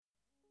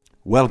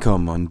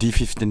Welcome on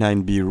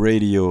D59B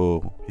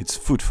Radio. It's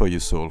Food for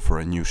Your Soul for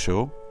a new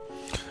show.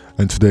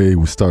 And today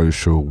we start the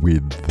show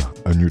with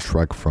a new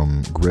track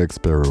from Greg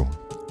Sparrow,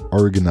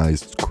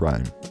 Organized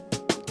Crime.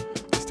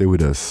 Stay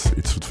with us.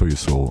 It's Food for Your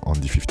Soul on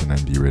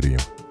D59B Radio.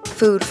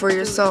 Food for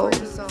Your Soul.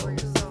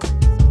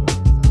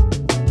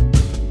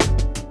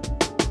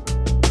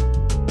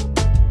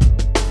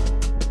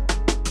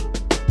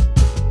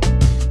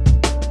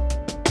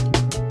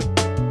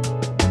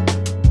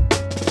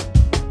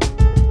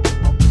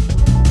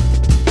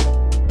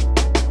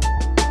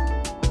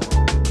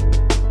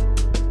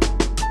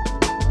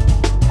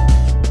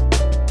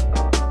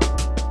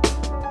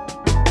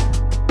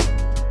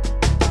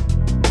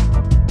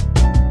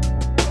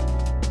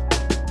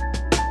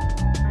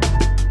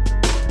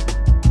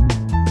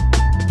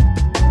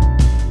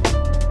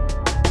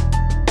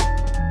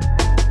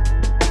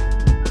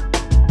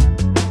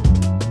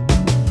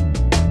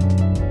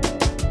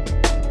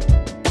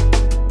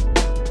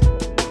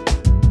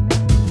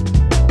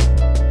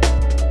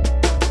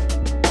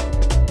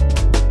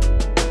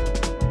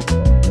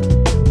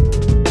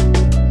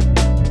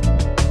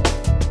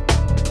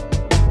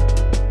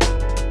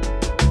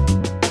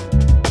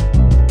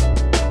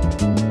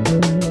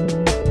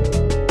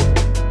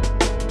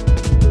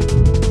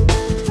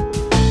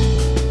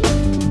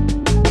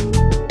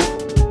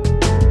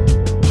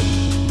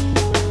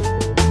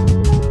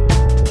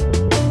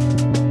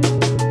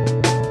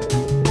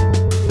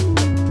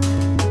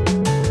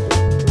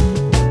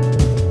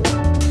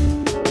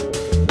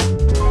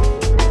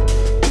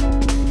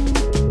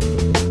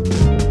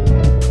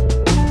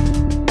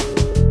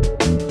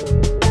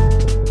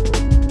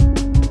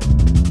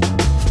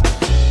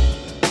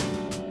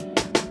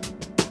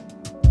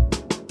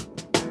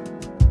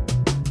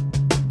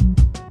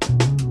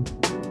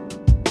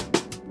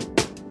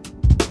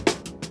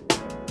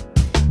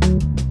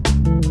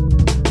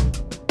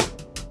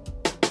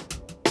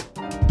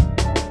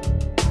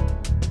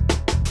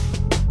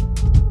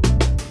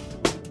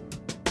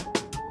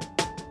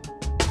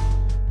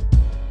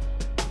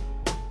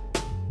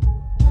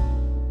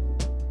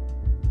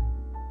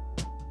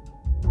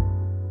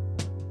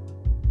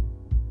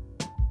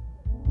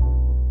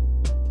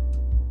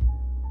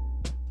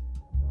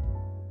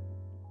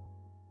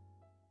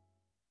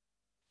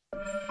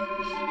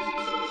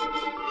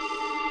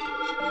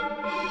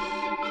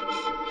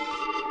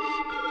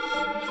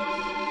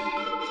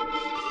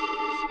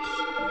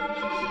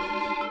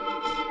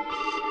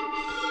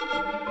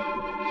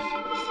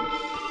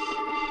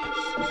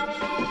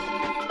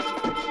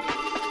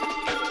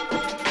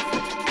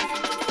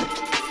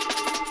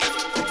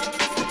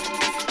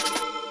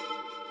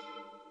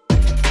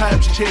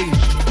 Times change.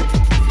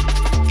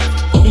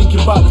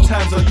 Thinking about the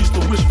times I used to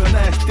wish for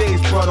nice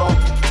days, brother.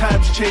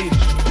 Times change.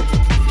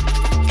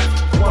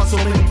 Won so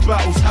many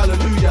battles,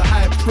 hallelujah,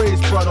 high praise,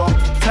 brother.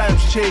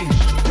 Times change.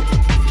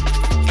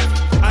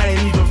 I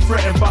ain't even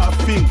fretting about a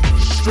thing,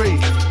 straight.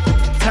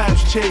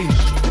 Times change.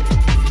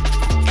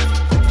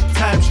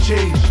 Times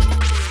change.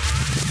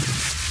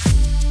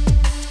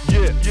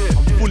 Yeah,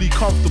 I'm fully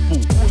comfortable.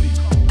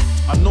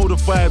 I know the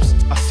vibes,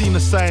 I seen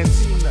the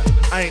signs.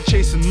 I ain't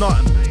chasing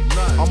nothing.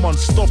 I'm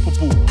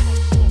unstoppable.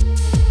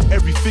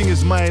 Everything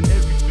is mine.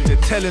 They're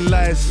telling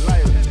lies.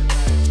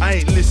 I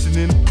ain't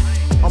listening.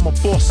 I'm a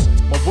boss.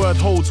 My word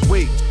holds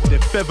weight. They're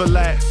feather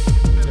light.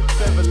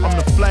 I'm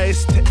the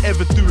flyest to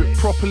ever do it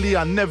properly.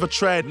 I never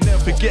tried.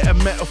 Forget a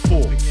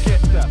metaphor.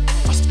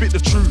 I spit the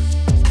truth.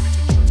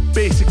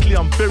 Basically,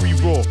 I'm very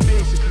raw.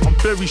 I'm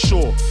very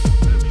sure.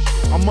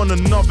 I'm on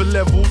another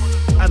level,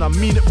 and I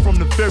mean it from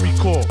the very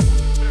core.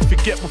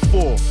 Forget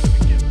before.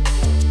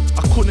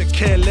 I couldn't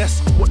care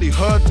less what they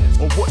heard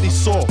or what they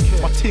saw.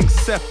 My thing's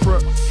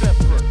separate.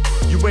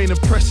 You ain't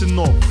impressing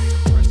no.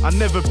 I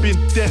never been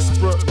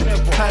desperate.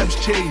 Times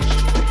change.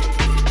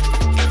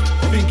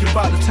 Thinking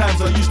about the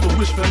times I used to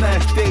wish for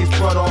nice days,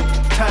 brother.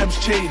 Times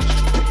change.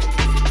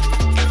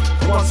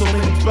 Won so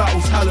many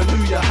battles,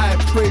 hallelujah, high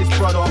praise,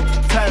 brother.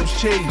 Times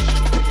change.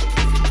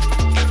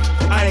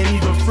 I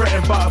ain't even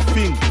fretting about a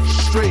thing,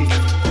 straight.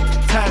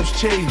 Times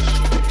change.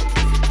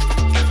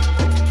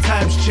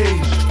 Times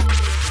change.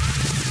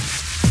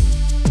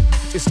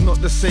 It's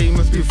not the same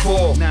as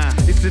before. Nah.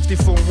 It's a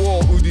different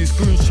war. All these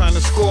goons trying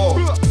to score.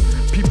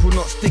 People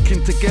not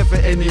sticking together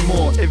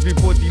anymore.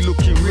 Everybody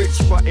looking rich,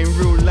 but in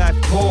real life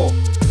poor.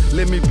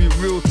 Let me be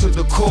real to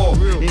the core.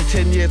 In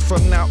 10 years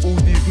from now, all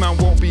these man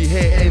won't be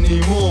here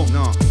anymore.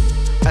 No.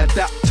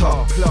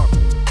 Adapter. Plug.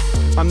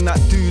 I'm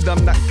that dude,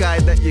 I'm that guy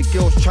that your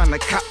girl's trying to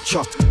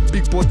capture.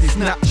 Big body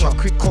snatcher,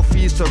 quick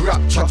coffee is a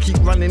rapture. Keep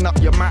running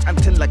up your mat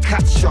until I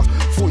catch ya.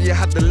 Thought you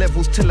had the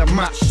levels till I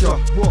matched ya.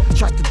 What?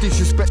 Tried to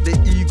disrespect the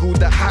eagle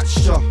that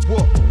hatched ya.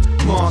 What?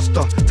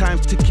 Master,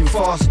 time's ticking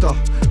faster.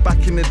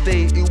 Back in the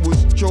day it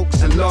was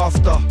jokes and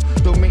laughter.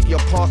 Don't make your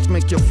past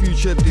make your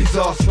future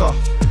disaster.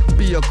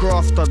 Be a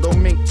grafter,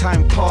 don't make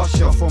time pass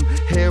ya. From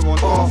here on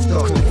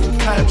after.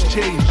 Times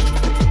change.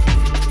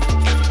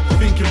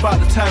 Thinking about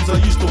the times I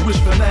used to wish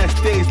for nice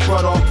days,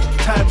 brother.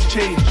 Times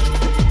change.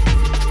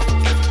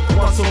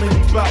 Won so many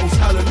battles,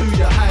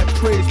 hallelujah, high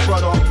praise,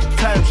 brother.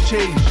 Times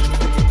change.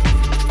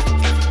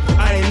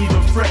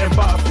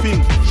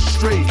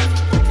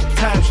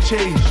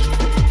 change.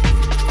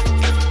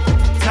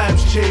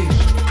 Times change.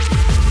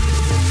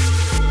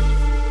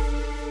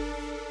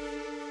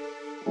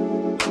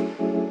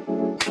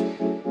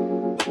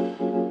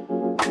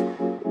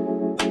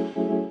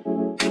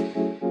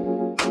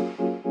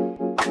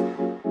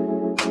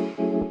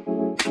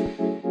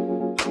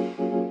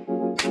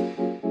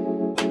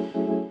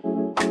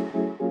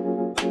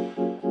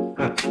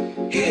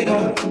 Get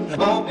up,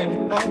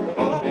 morning,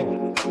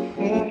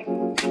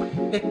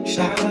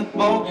 shine,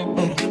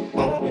 morning,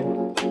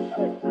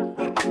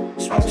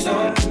 smoke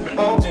sun,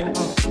 morning,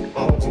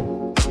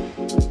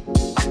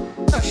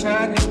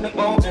 shine in the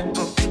morning,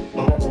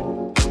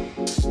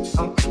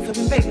 so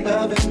we make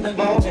love in the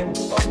morning,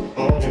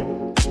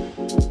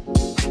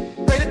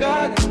 pray to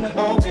God in the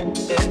morning,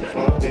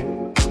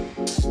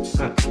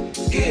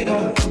 get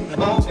up,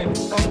 morning,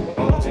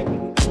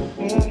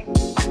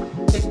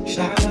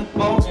 shine,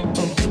 morning.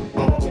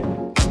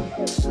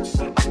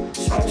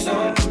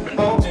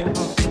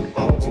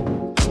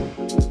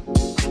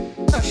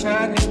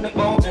 Shine in the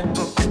morning,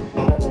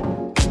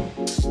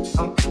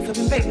 so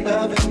we make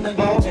love in the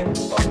morning,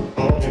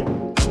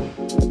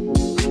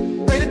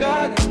 pray to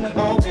God in the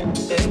morning,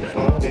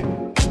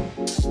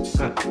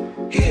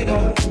 get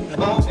up in the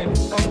morning,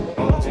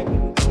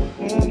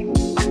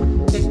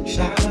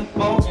 shine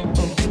morning,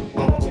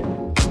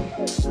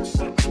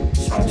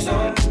 smoke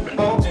sun in the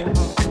morning,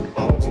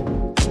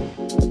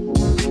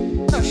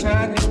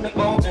 shine in the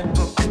morning,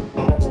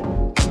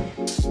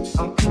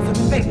 so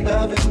we make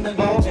love in the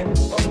morning.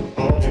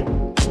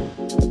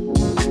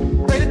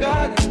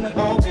 God in the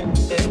morning,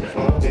 get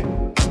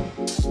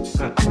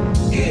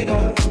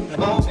up in the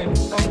morning,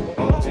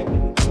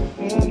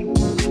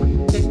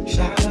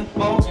 shine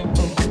morning,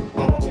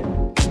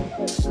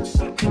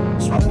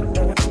 smoke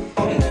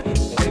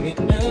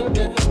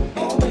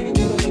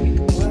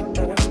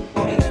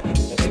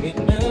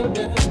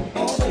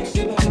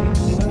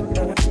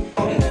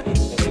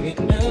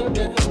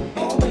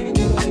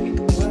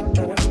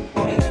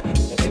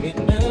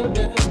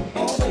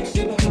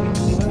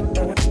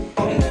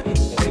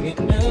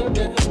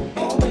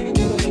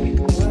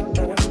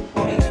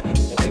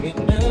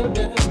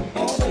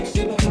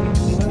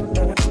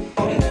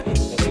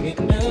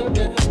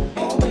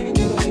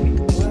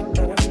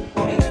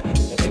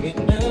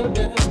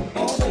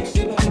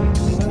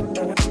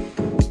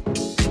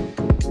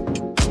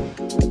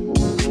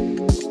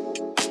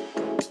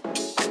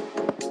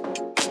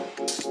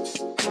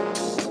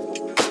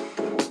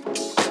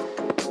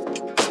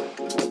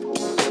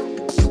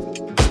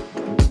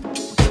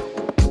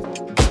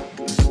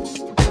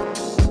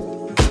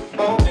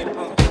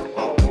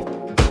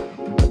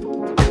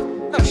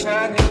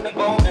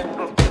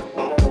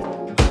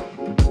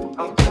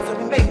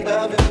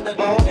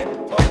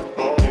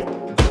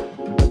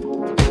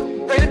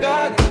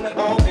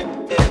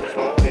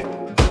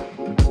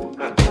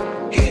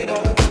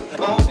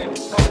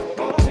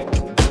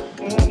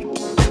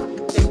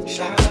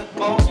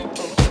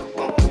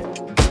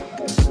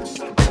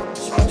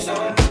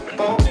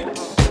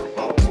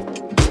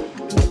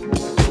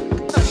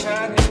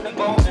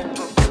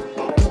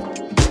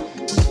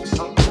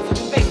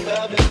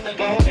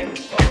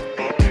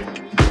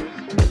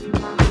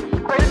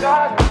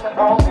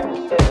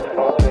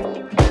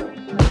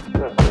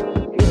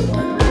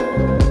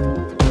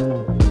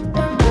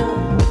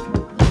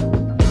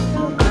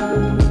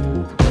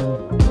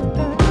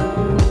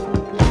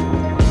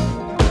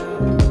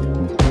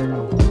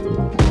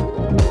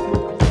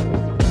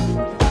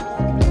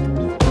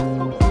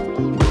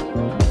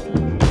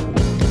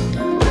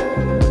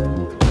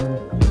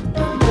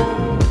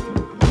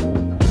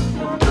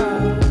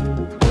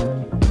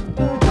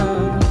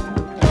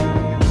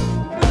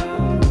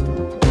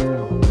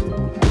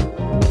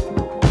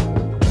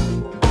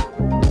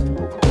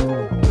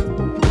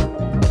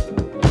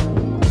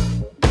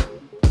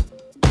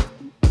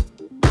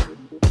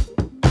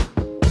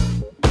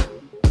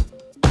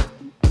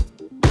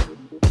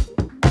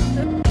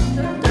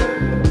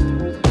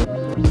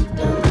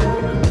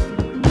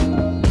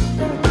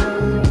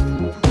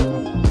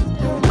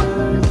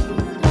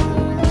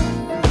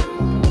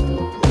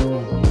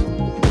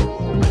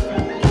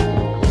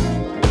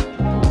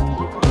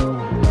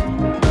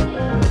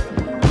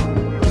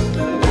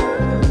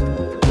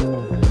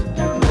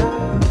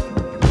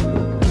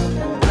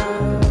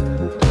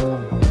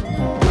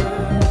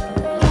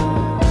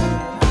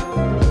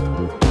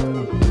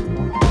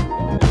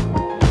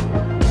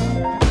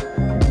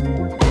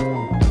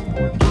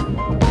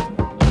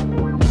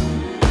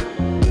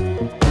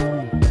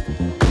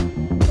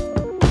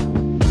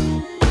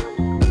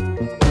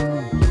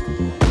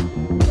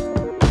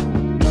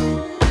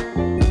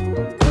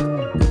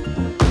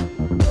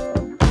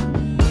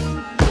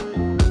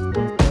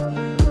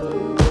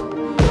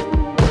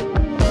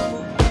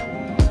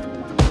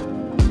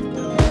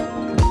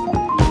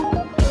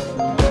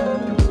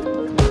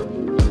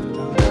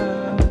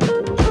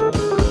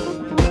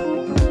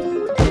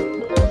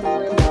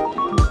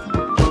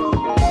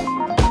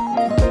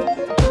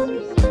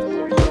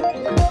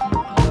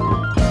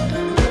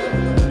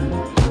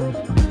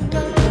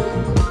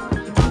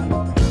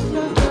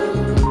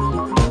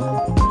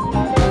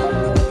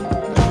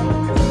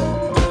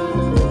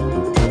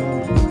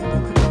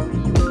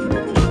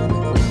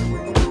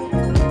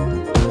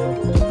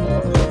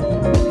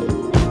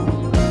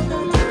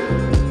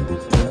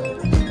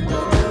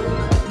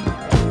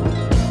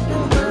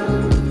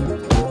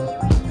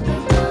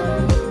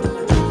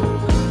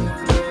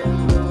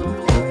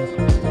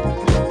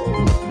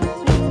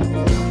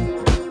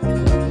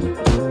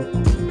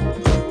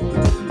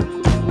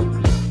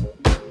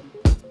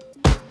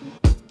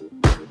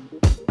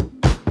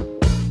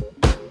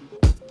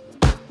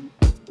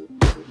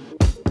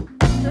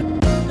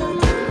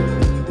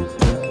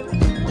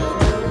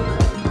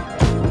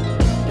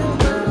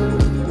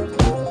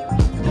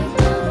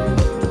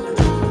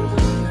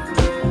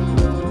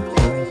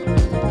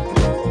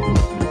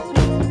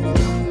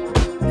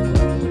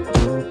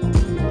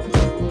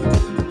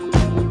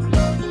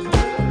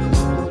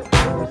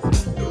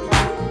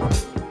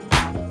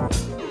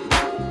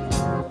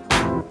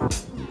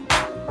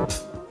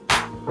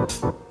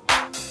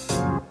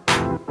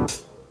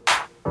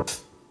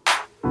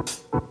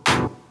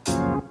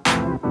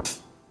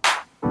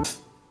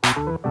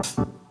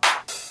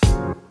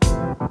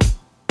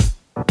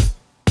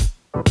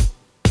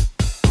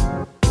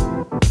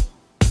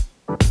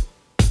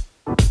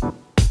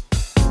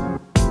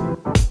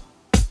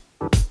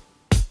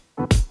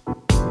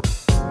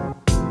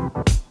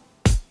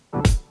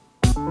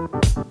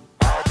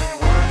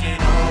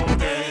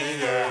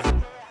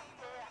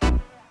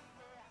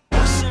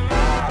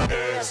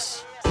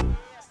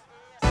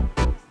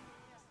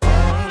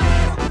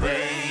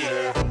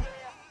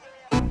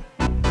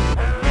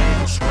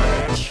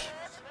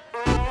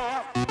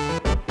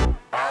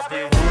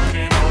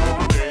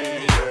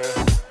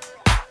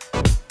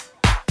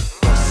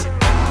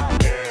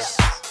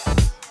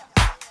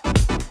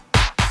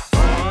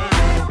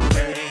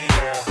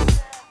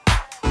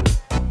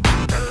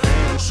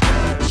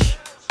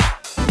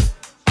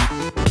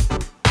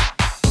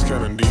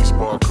Scanning these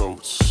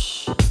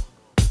barcodes,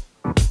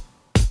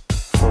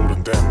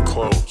 folding them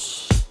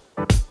clothes,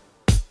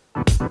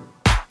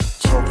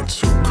 talking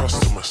to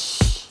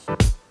customers,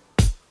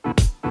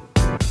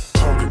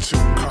 talking to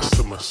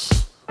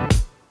customers.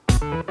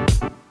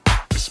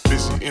 It's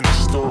busy in the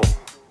store.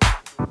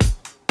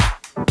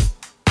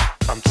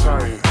 I'm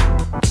tired,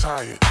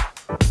 tired.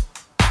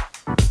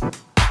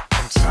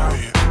 I'm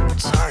tired,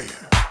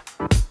 tired.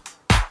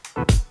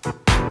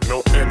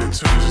 No ending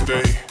to this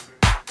day,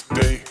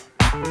 today.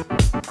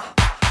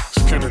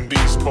 Scanning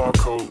these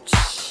barcodes,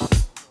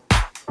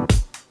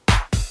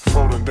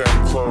 folding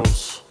down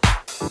clothes,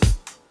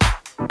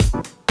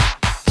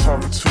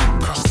 talking to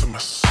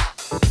customers,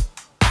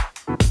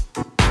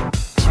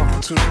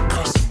 talking to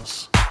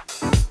customers.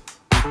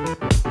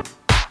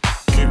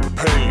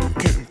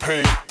 Getting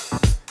paid,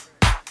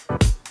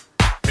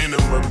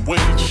 minimum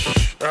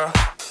wage.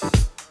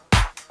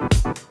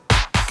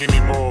 Give me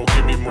more,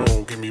 give me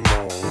more, give me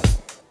more.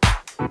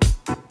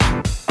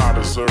 I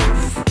deserve.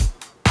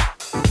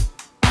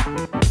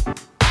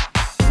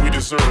 We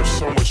deserve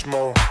so much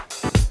more.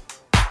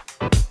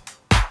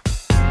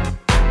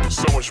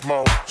 So much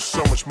more,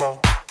 so much more.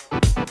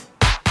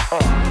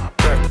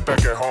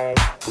 Back at home,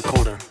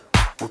 recording.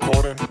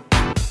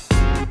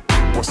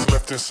 What's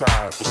left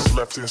inside, what's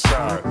left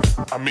inside.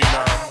 I mean,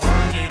 I'm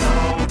working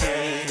all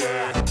day,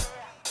 yeah.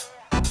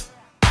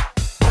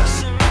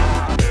 Busting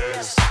my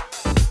ass.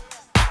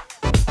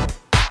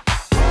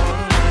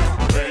 Rolling,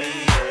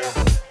 baby.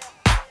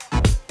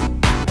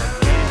 A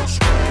little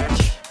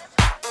scratch.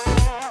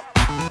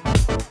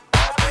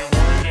 I've been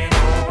working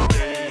all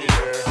day,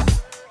 yeah.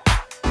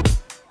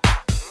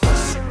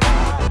 Busting my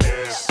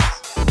ass.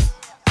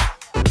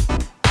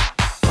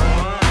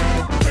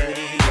 Rolling,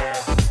 baby.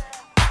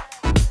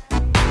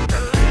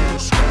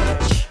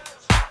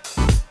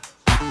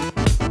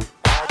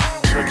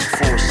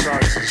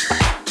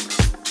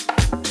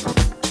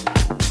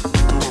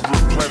 Doing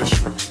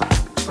replenishment.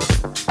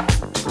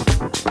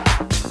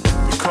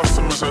 The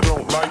customers that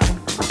don't like them,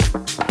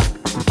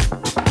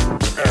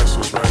 the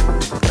assholes,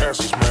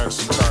 man,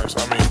 sometimes. I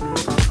mean,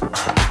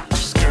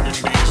 scanning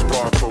these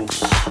barcodes,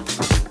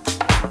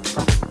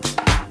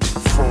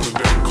 folding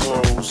them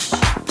clothes.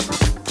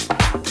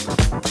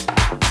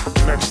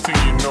 Next thing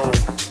you know,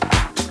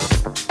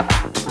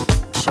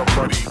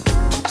 somebody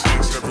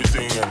takes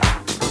everything and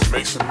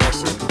makes a mess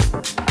of it.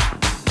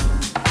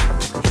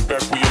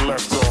 Back where you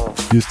left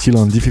off. You're still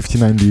on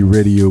D59B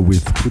Radio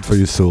with Food for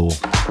Your Soul.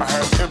 I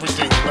have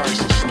everything nice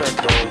and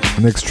stacked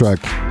on. Next track,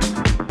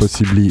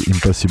 Possibly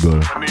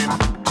Impossible.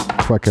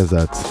 Track as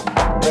that.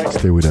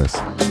 Stay with us.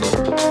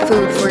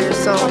 Food for your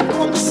soul.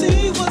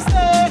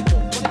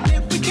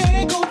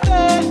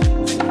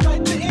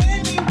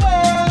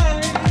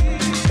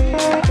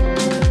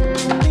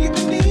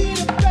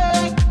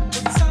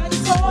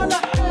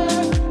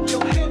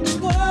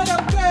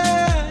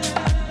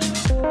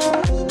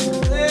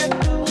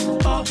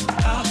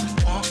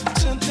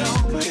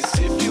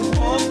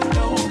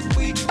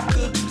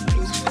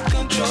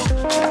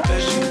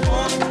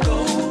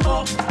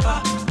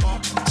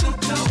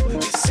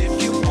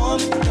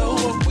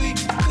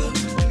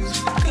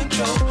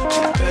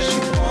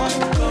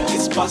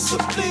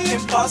 Possibly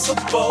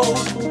impossible.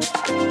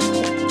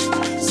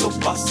 So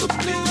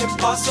possibly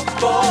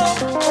impossible.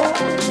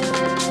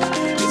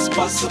 It's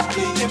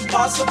possibly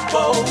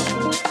impossible.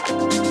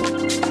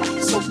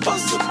 So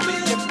possibly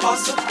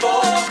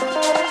impossible.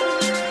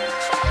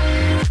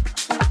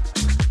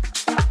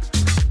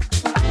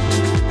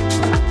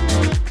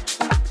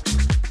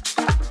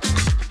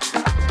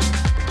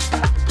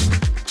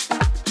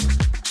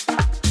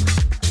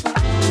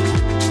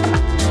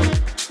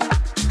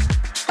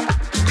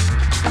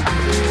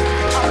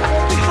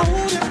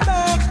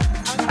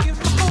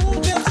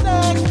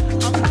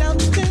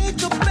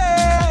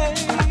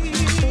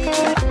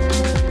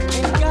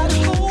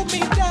 Hold me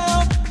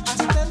down, I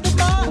stand on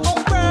my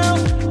own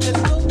ground.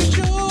 There's no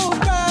issue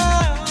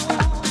around.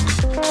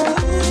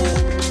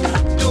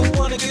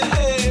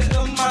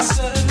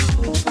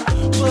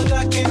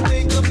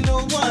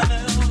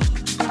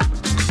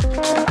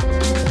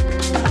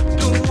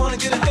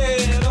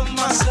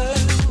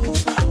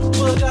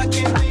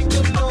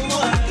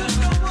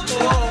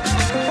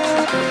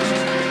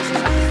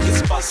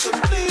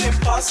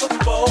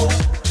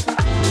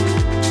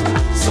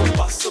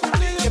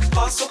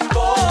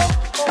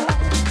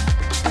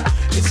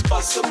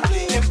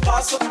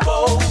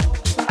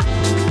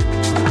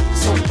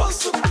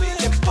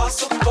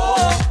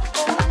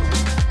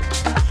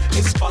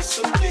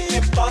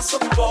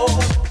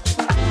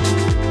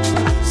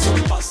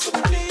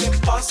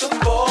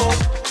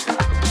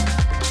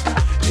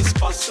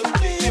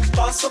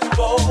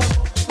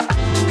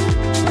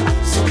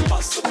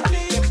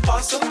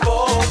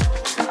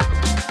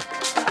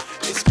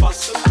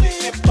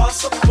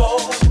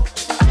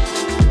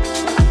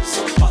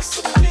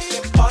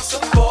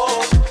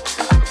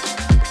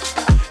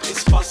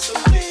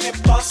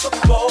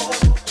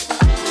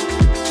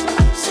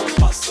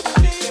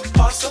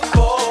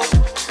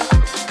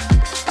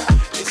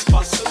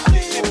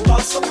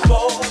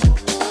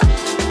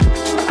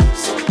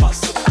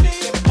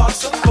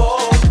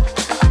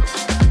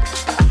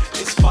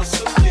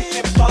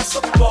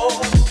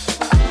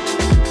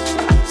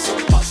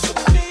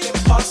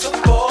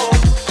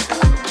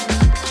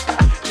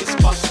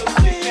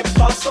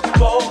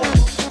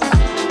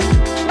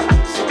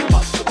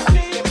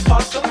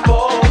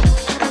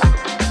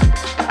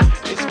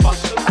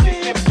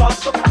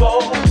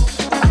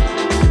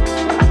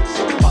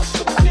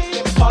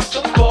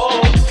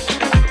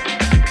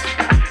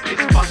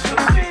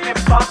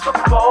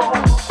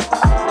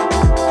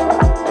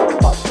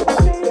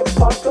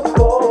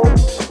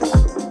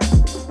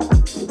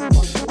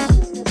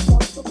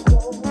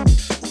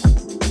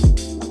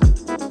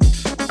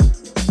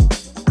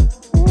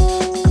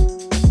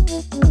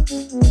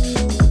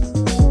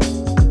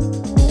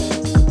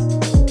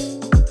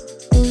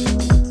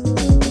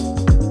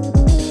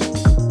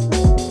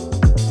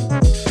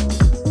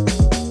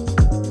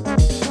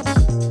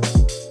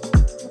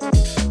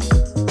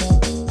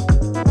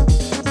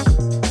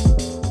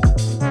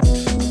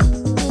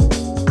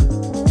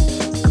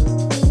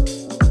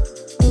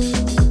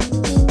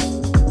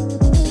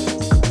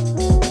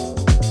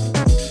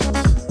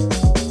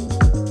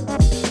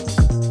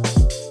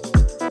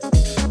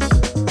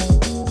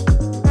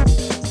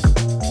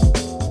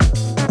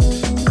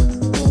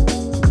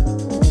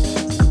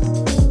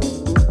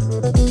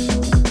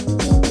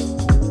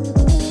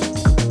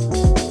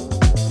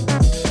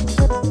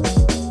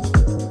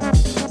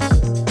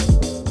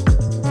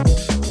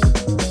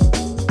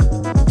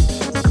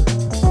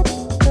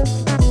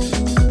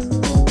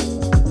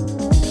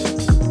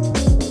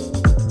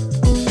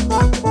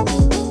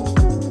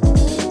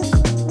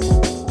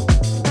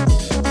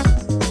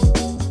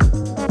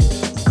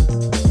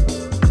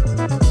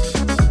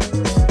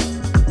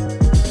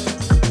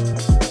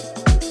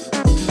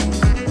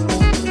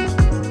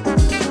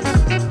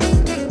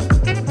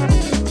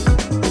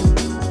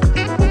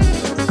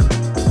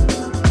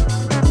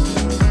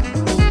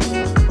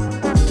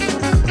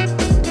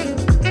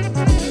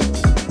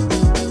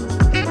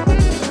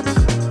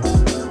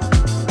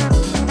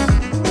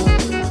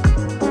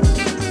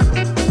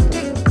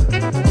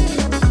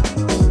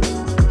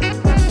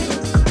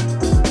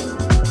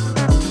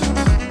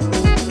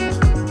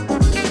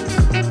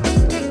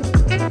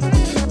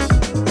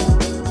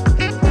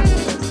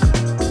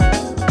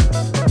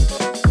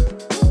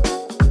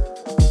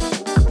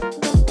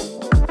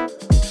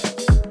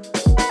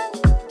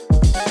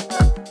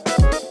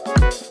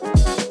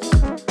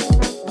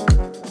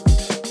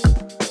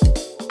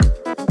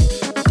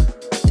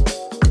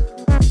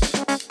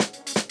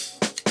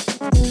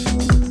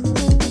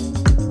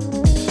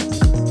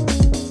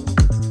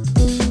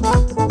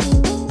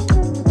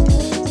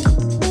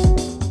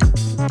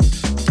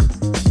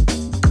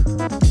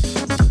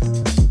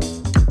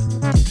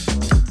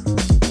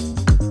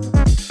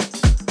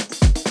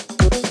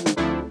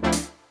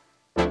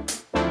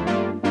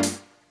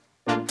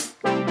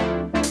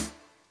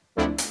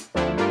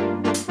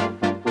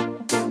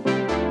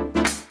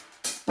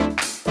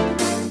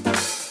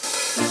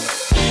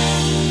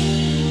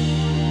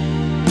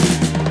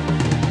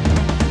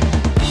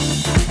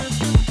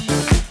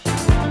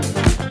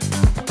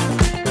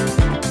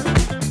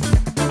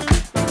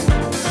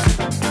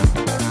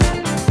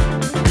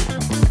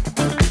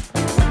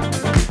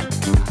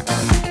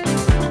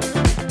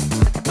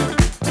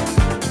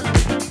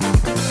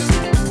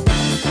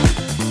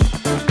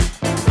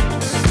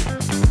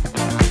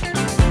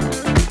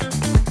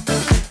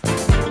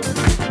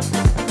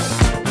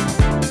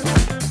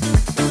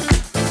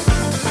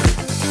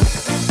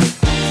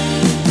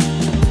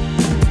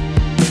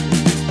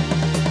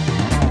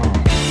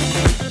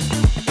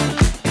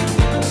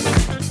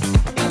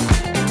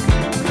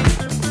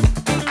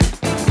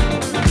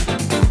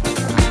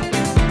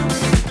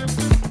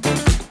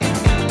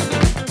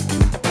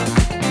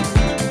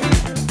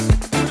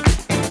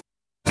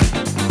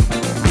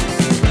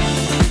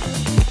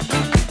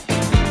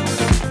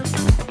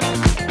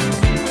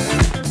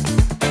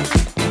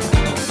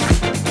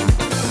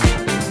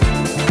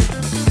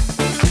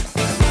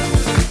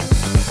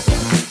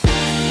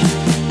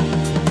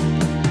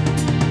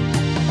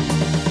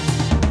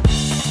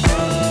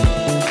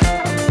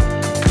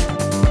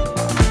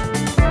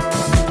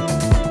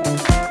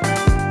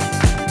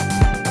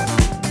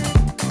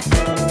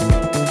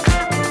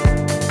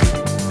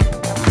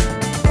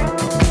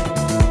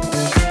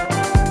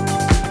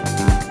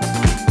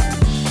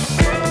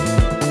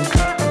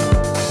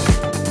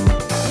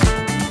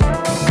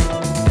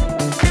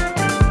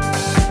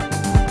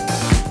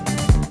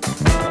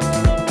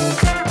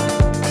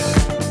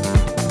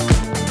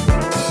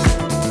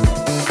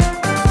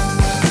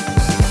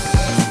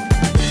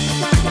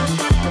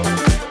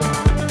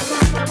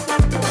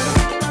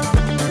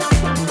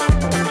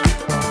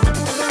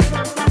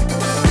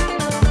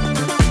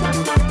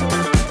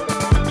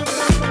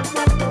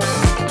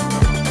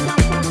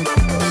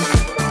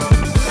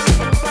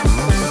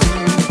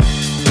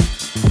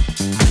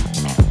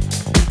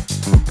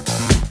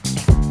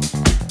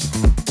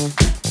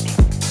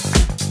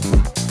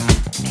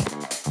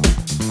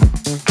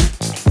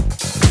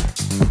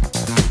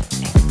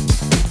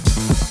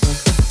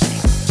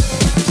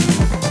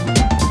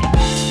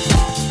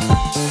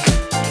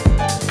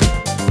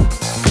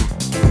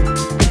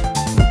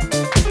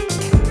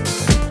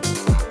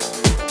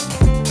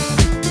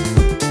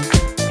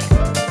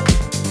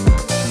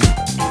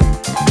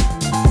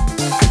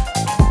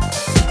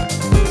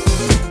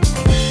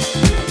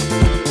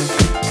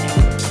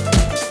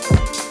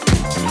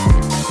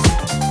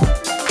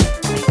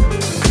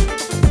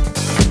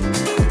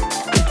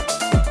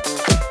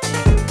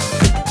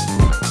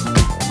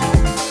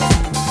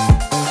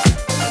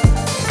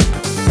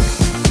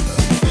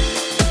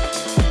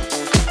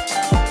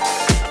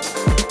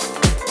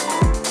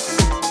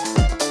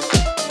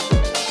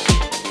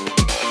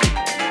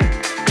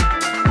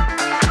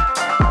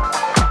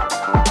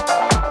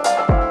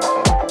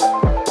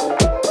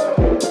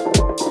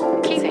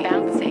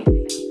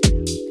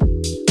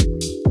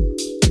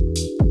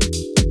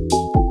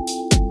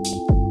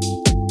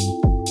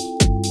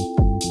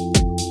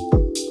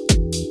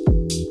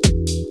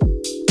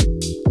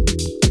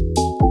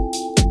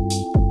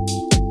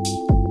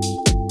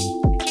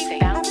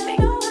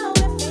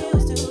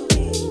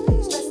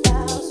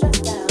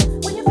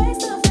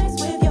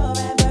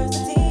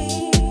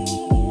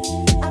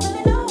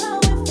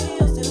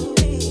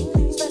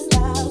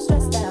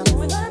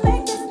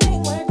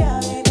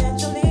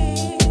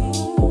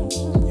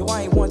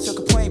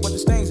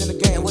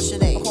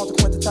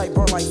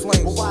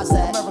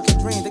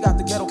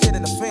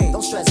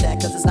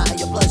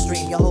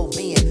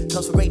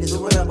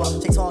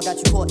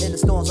 in the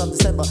storms of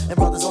December. And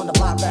brothers on the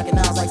block backing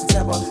out like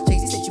September.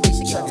 Chasey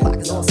situation, get the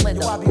pockets on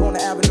slender. Yo, I be on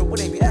the avenue where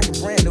they be acting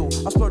brand new.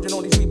 I'm splurging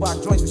on these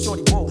Reebok joints with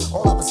Shorty Bull.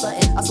 All of a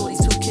sudden, I saw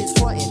these two kids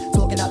frontin',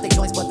 talking out their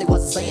joints, but they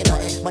wasn't saying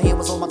nothing. My hand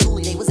was on my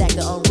coolie, they was acting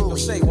unruly.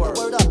 Say word.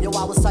 Word up, yo,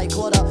 I was tight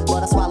caught up,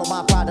 but I swallowed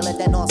my pride to let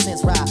that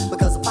nonsense ride.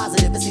 Because the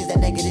positive, it seems that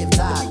negative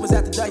die. We was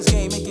at the dice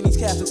game, making these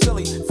cats look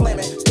silly.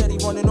 Flaming, steady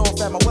running off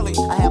at my willy.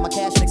 I had my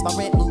cash fix, my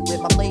rent loop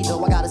with my play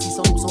dough. I gotta see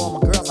some loose on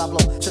my girls I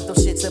blow. Took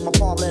those shits in my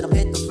palm, let them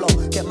hit the flow.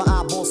 Kept my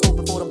eyeballs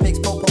scoping for them pigs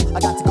popo. I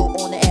got to go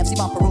on the app, see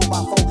my parole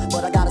by phone.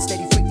 But I got a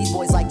steady freak these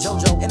boys like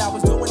JoJo. And I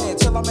was doing it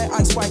till I met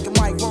Ice Spike and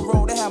Mike. One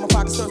road, they had my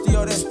pockets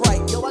thirstier than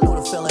Sprite. Yo, I know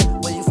the feeling.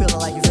 When you feeling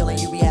like you feeling,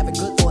 you be having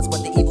good thoughts,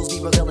 but the evils be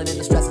revealing, and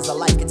the stresses of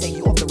life can take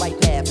you off the right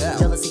path. Yeah.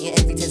 Jealousy and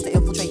envy tends to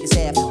infiltrate your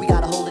staff. We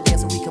gotta hold it there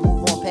so we can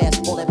move on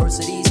past all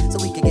adversities, so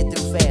we can get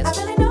through fast.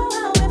 I really know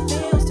how it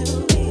feels to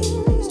be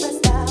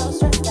stressed out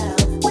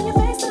when you're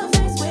face to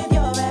face with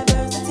your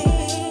adversity.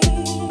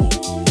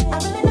 I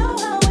really know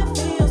how it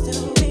feels to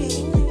be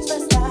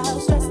stressed out.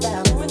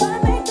 We're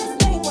gonna make this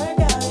thing work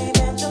out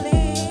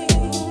eventually.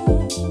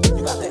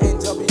 You got the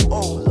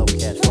NWO, low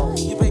catch phone.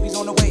 Your baby's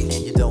on the way,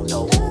 and you don't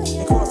know.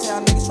 And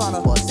crosstown niggas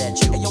tryna bust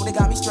at you. And yo, they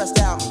got me stressed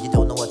out. And you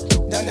don't know what to do.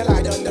 Done the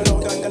lie, done the low,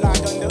 done the lie,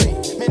 done the way.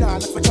 Me nah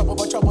look for trouble,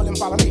 but trouble didn't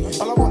follow me.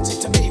 All I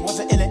wanted to be was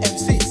an ill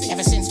MC.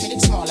 Ever since feeling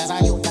small as I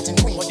youth, Latin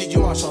queen. What did you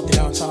mash up the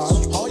dance hall?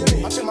 How you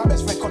mean? Until my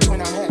best friend comes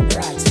when I'm head.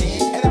 Right, see?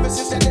 And ever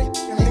since that day,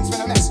 things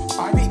been a mess.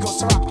 RB goes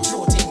to rock,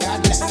 true thing,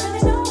 God bless. I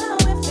really know how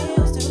it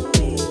feels to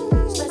be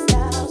stressed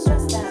out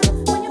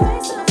when you're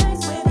face to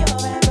face with your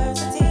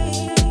adversity.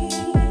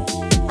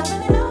 I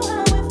really know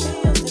how it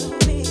feels to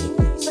be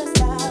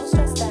stressed out.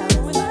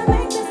 We're gonna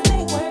make this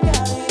thing work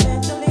out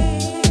eventually.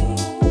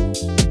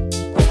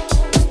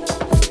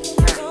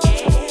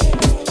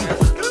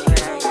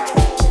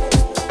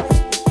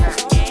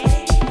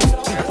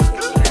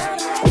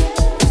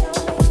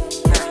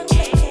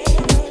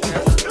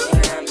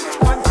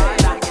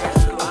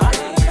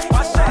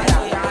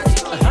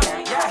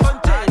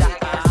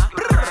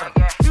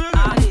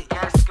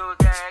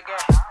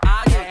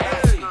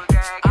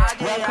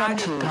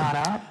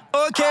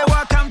 Okay,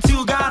 welcome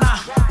to Ghana,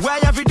 where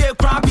every day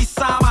crowd be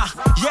summer.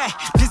 Yeah,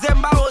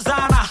 December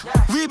Hosanna.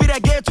 We be the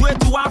gateway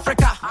to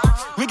Africa.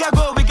 We can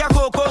go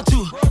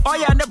too. Oh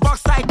yeah, and the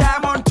box like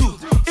diamond too.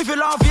 If you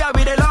love here,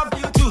 we they love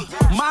you too.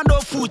 Man no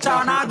food,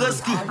 child na go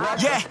school.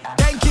 Yeah,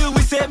 thank you,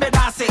 we say me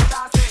dance it.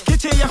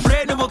 Kitchen your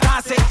friend no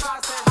can say.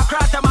 I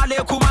cry to my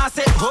lake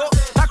kumase. Ho,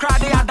 I cry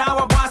they are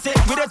down with it.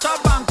 We the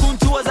chop and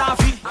kuntu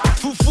ozafi.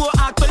 Fufu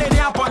akole ni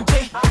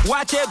aponte.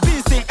 Watch it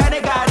busy and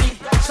a gari.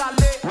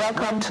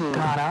 Welcome to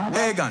Ghana.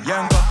 Hey, gun,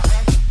 yango.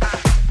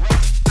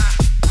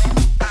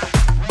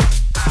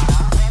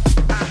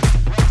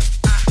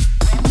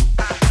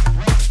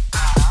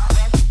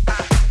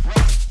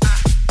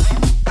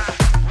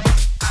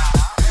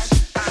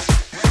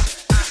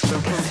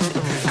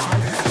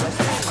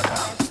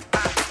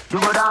 You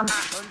go dance,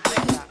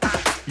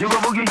 you go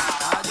boogie,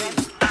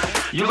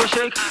 you go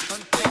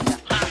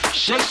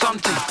shake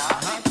something.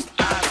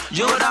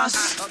 You go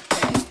dance,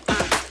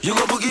 you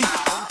go boogie.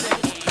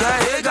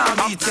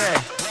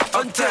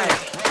 Okay,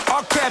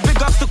 okay,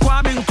 big up to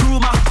Kwame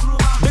Nkrumah,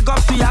 big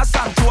up to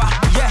Yasantua,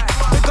 yeah,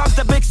 big up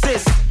the big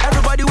sis,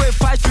 everybody will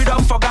fight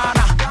freedom for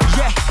Ghana,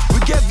 yeah, we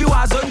gave you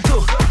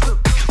Azonto,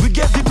 we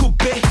gave you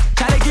coupe,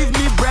 can they give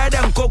me bread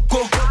and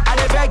cocoa, and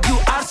they beg you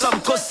add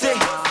some kose,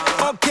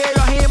 okay,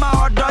 you're him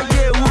or dog,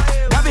 yeah,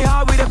 that be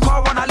how we the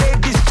call when I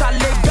ladies,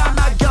 Charlie,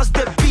 Ghana girls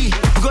the B,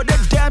 we go the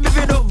damn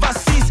even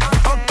overseas,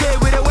 okay,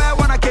 we the wear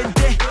when I can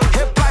take,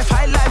 hip life,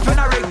 high life, and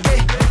a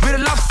reggae, we the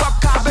love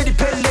soccer, baby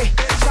Pele.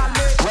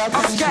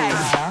 Okay.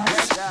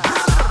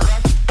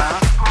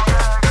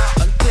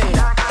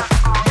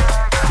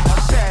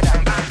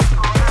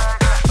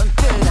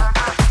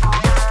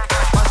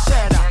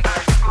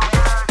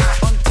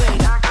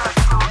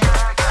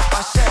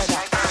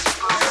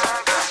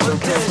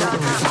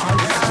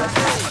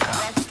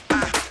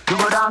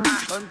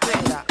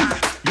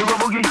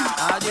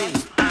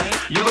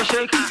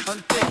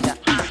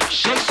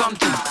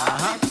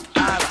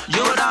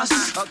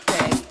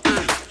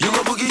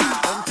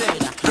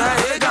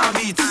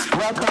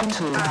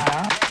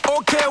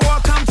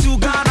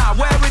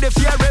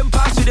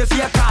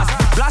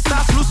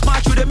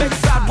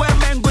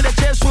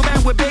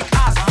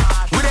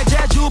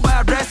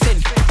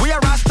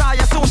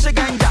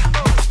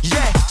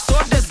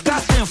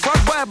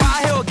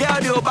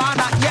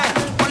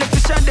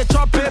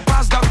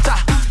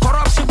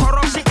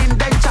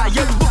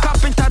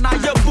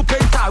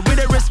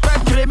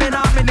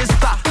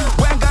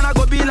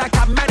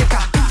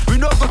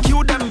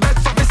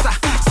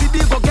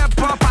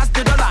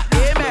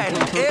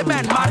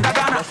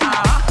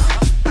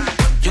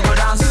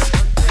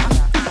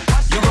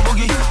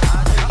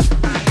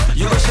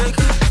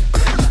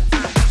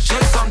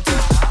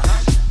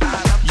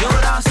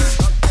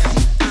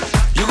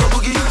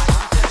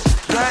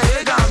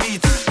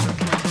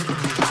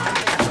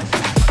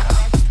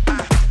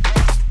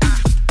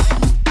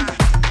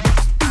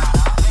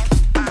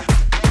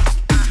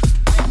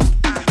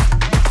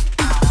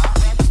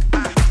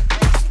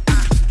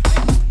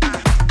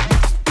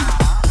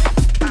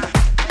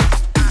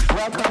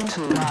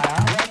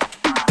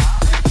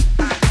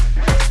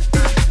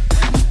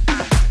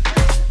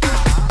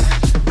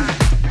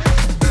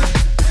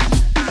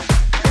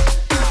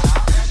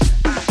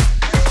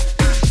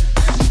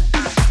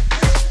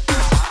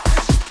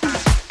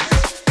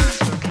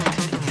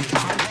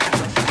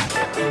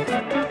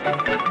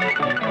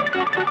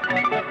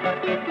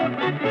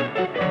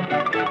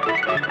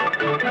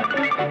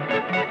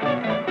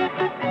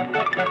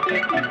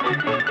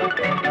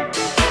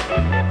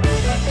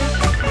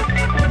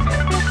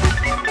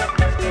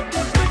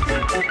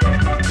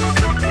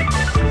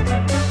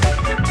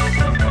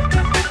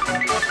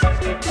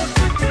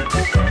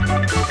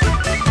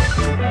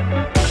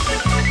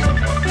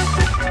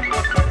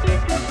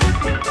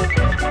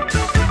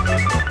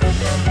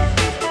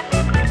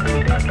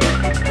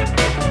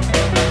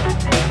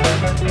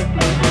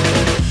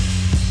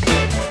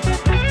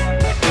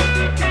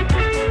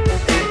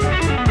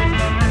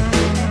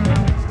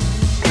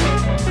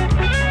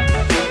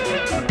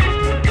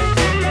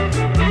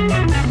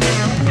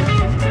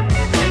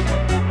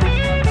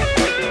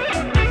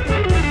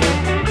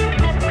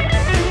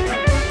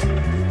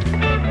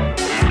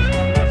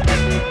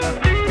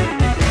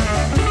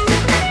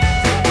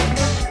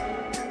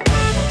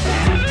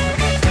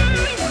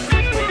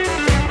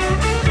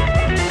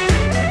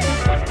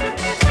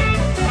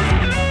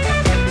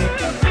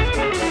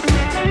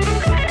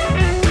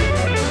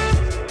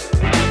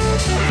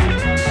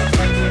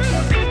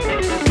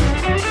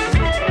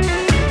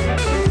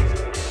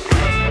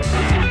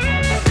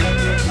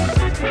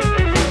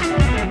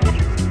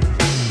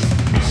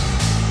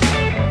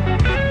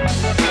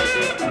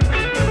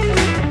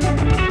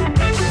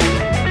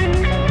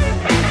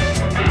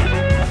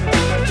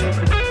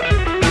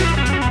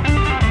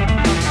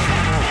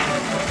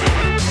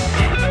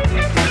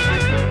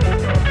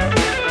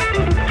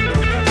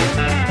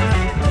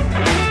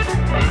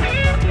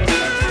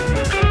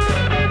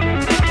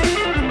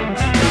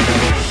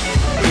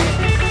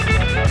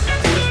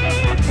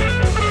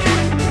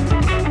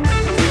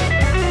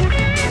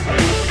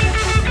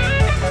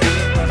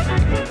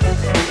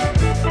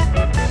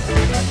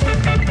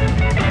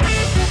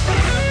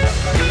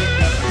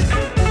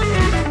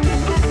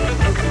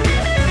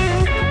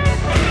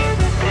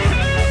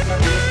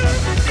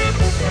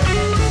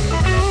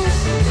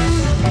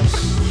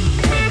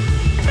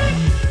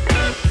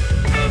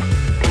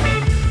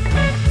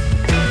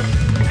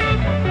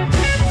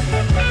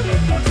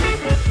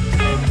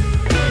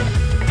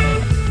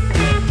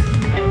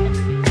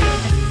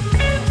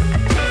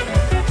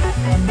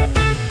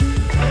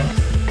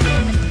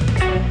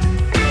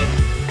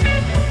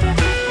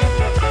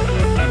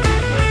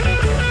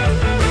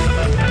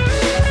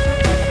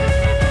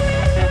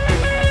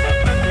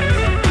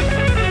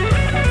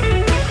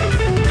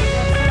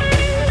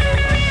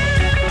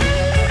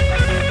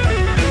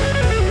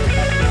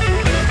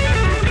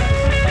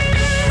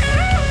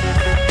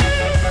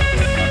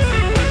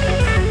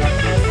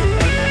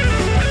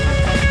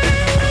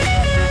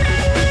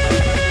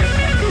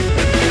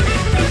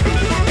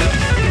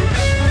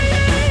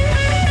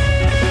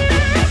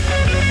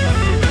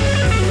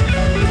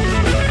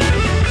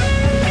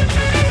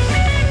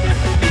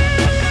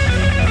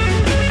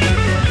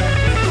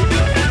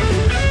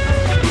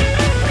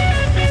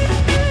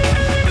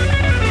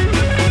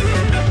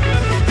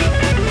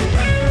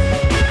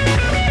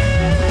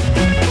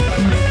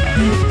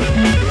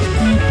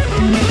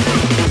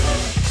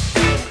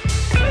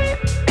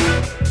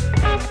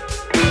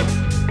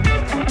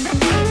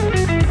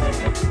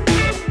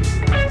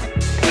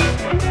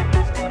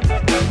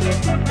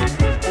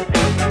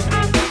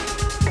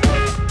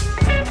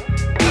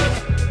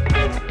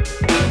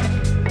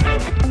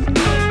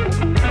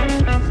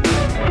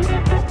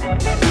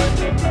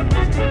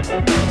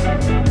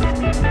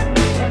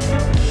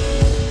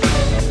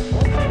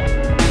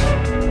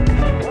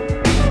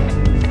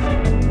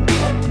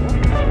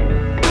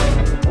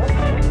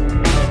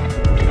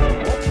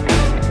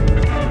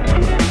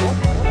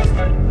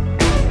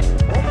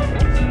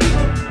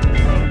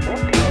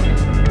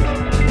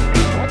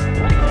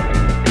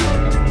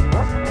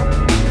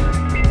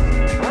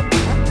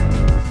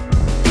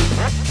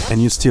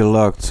 And you're still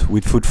locked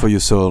with Food for Your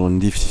Soul on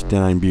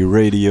D59B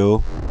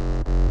Radio.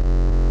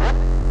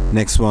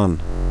 Next one,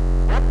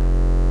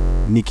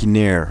 Nicky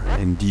Nair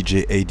and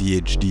DJ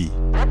ADHD,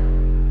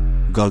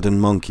 Golden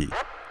Monkey.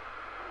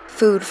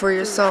 Food for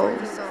your soul.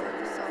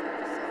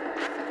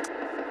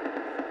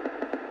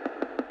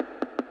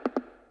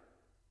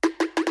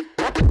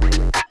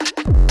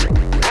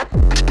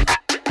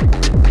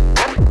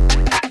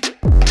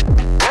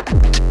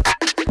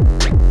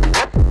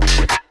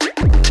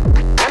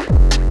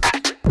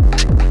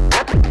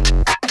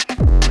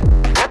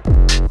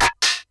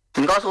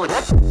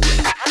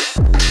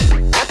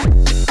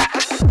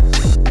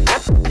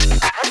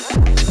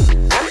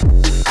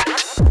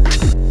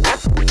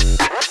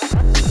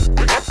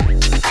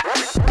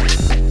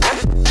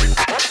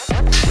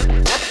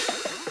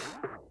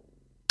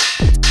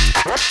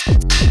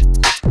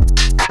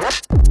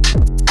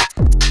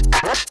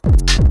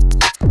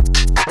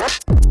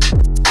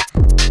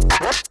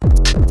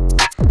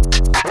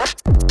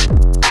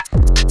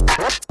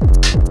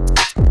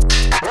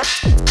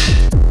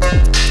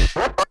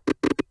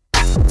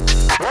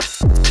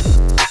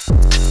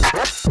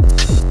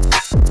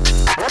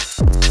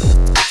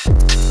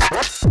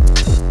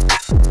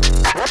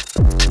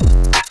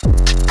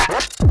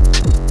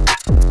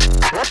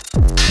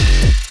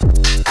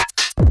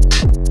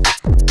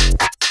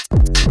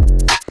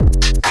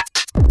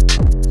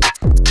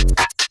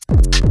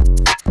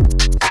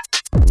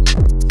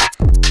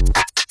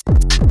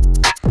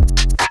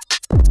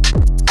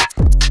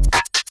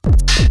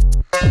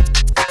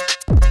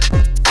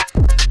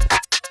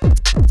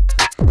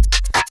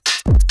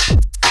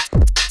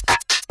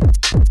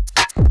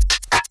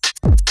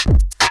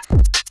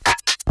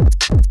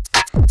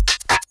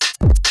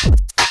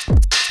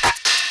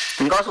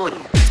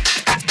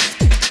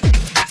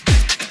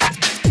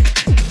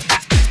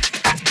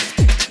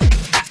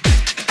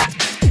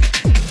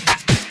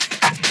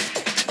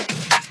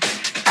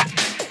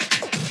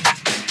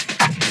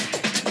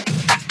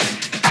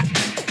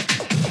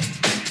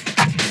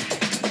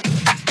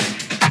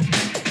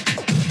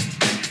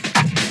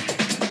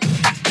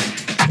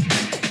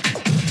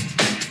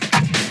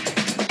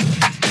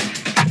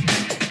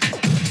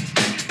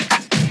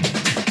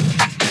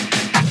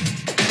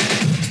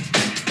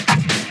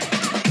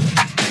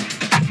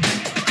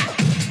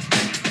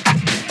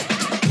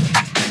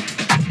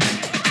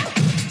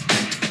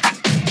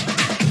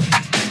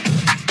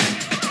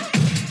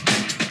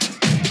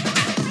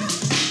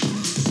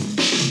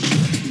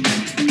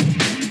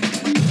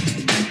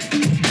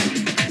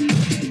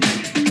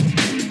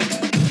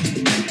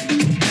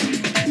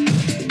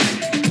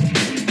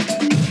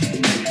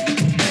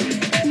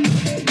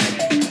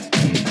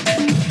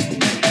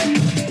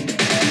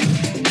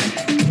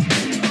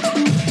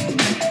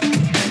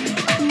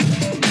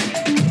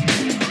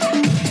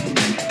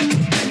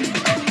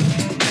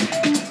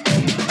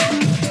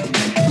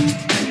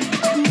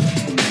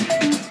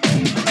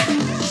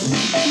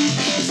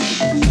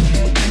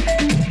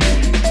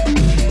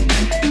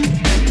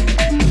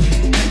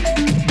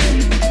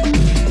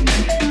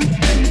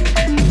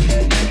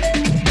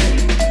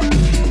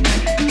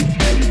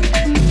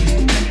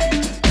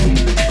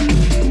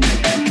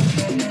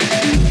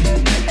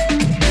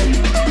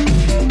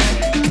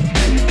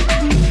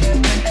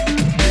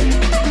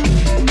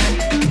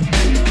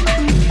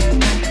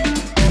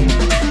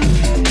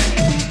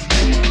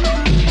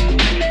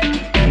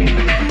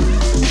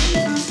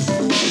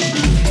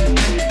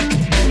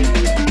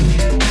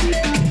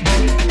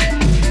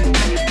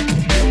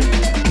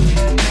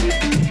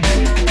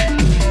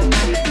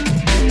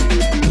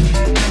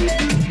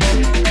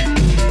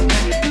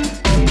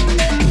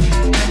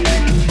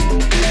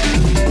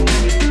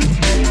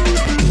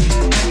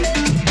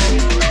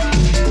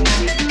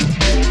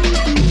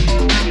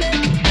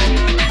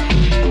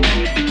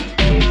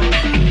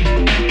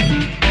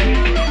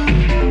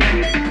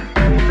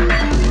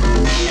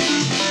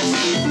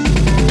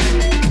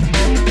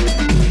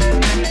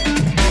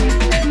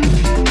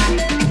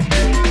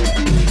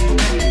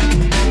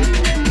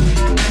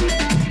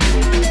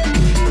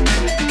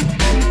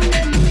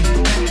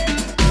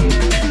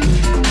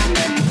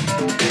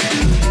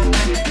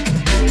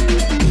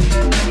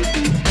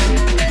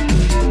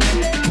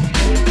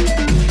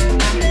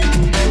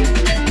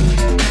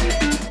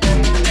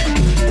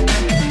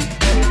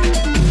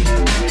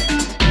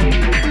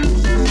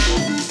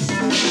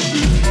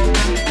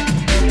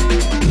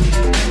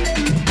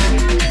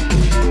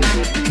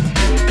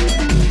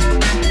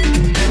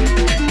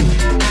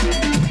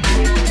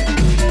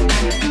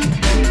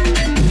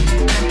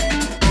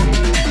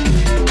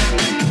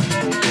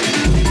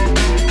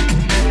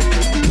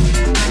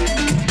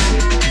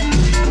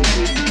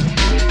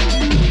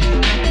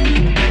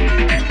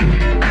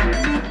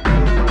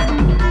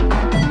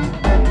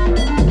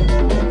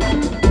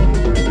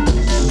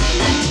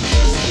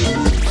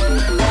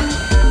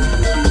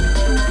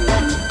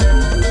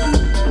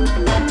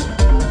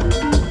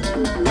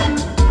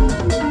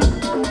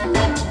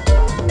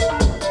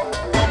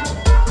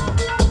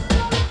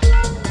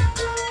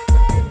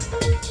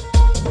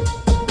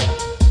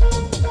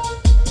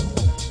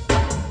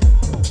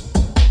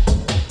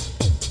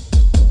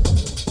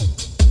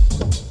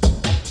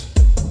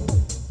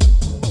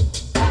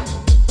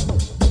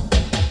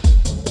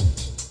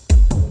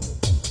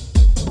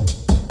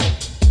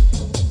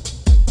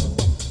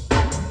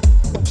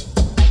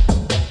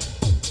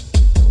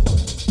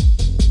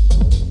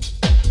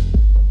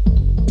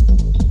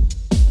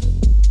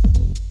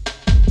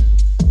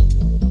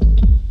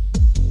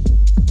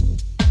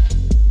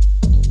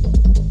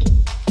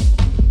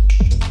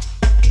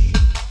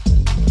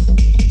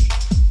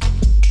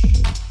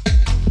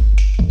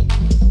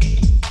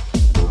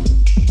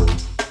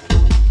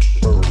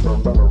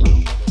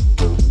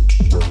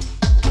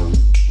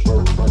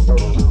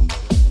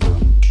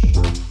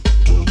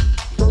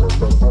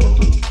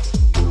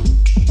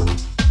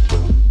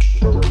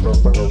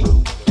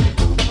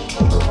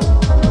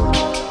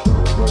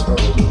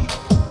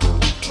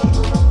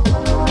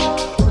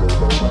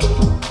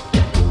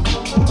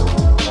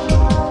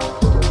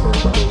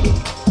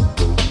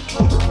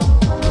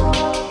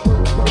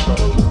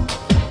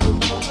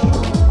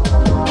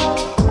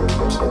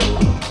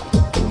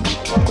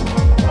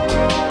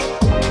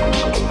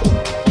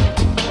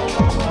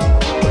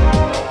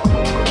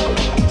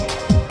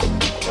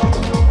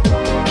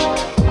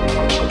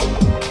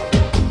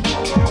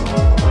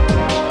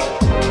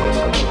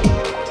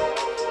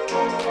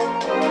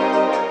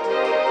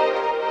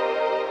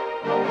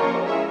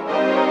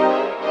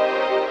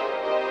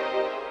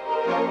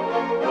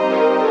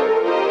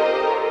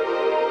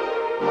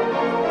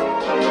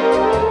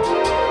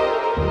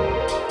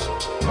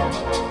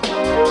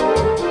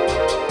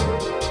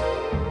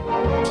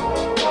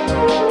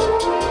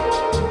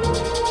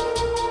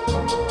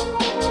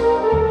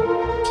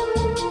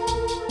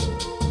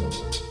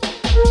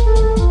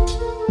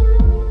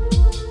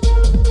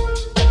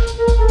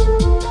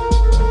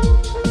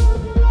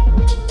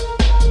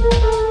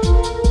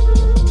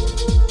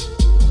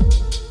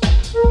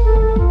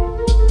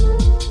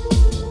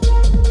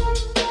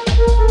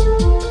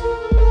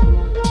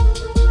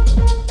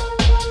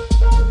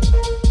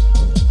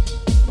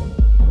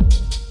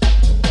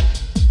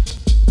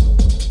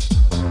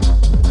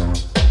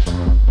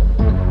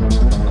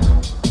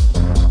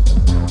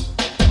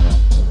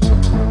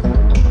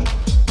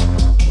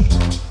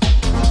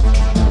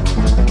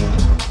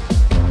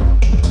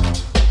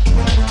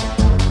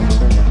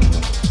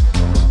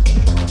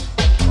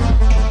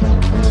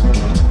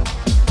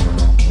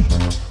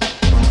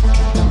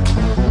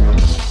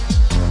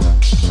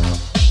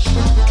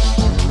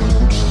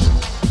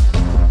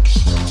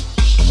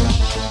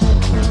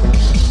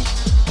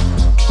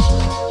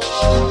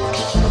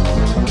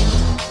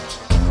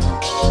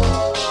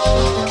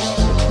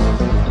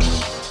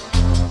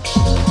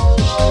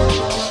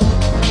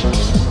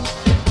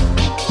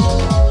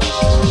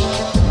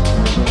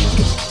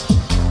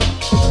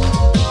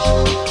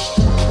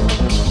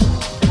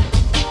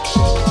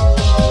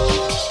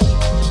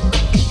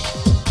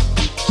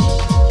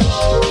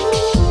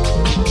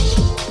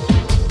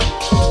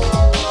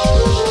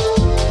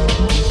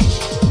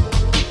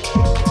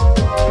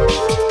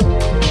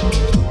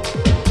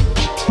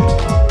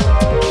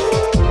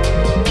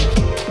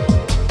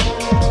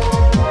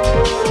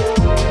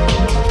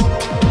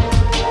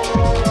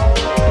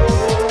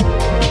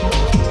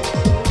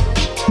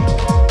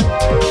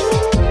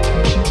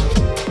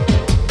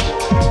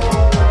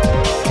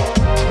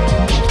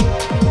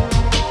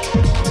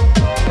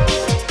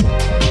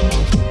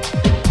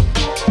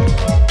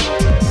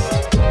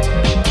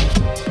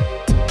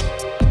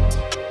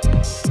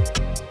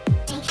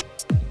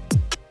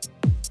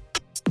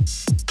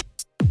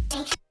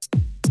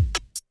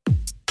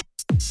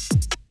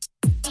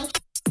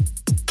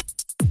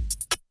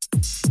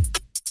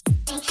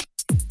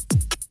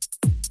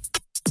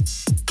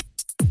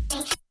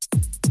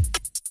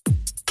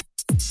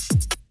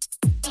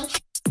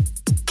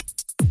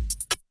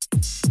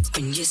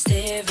 When you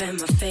stare at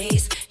my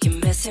face, you're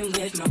messing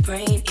with my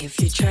brain.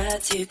 If you try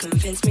to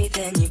convince me,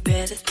 then you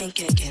better think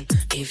again.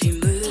 If you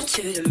move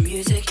to the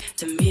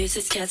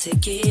music's got to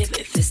give.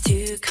 If it's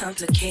too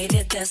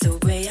complicated, that's the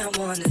way I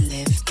wanna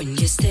live. When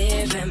you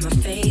stare at my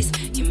face,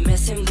 you're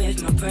messing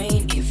with my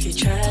brain. If you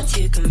try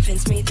to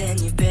convince me,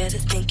 then you better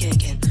think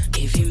again.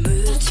 If you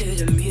move to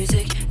the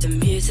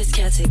music's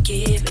got to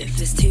give. If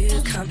it's too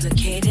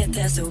complicated,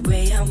 that's the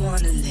way I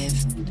wanna live.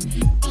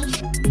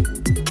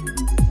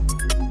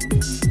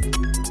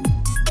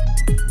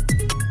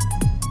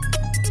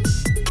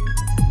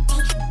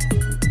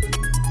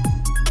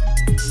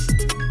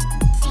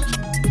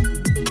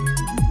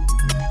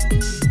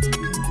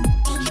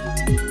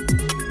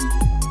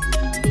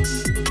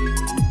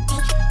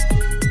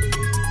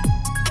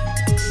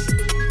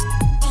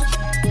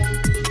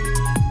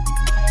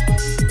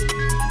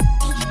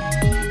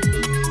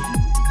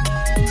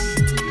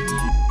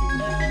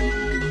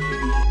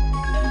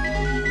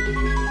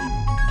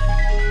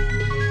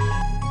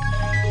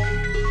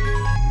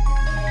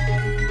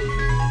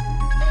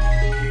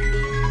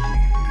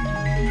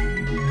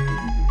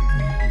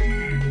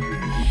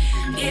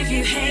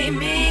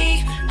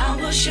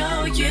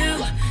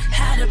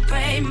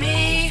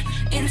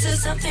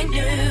 Something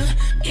new.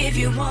 If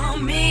you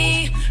want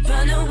me,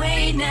 run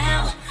away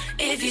now.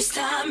 If you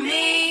stop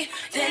me,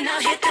 then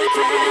I'll hit the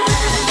ground.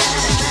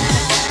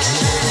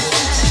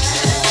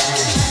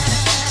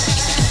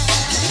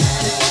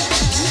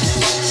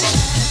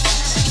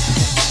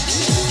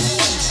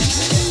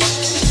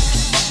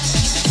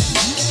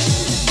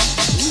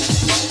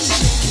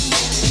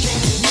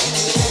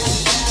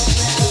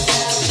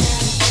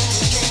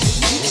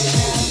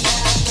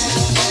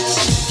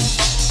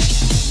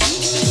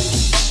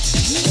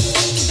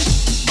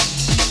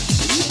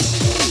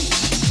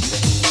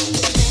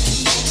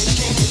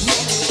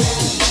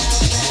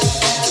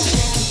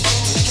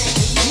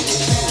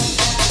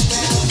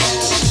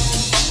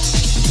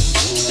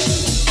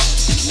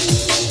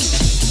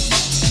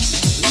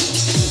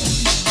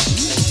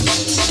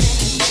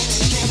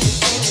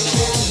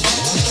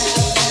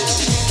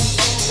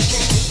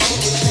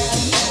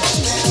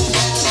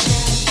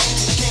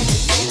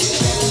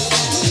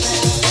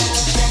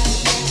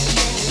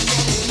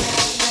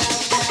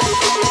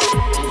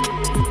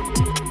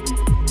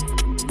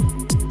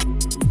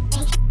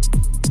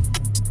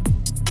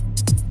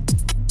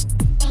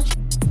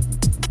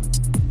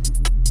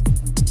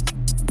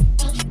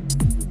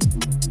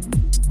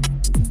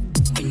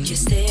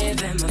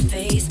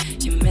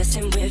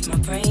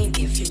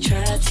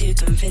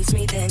 Convince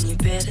me, then you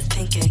better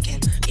think again.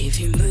 If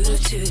you move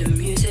to the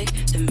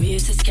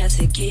music's got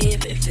to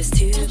give. If it's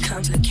too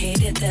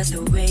complicated, that's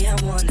the way I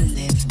wanna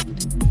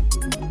live.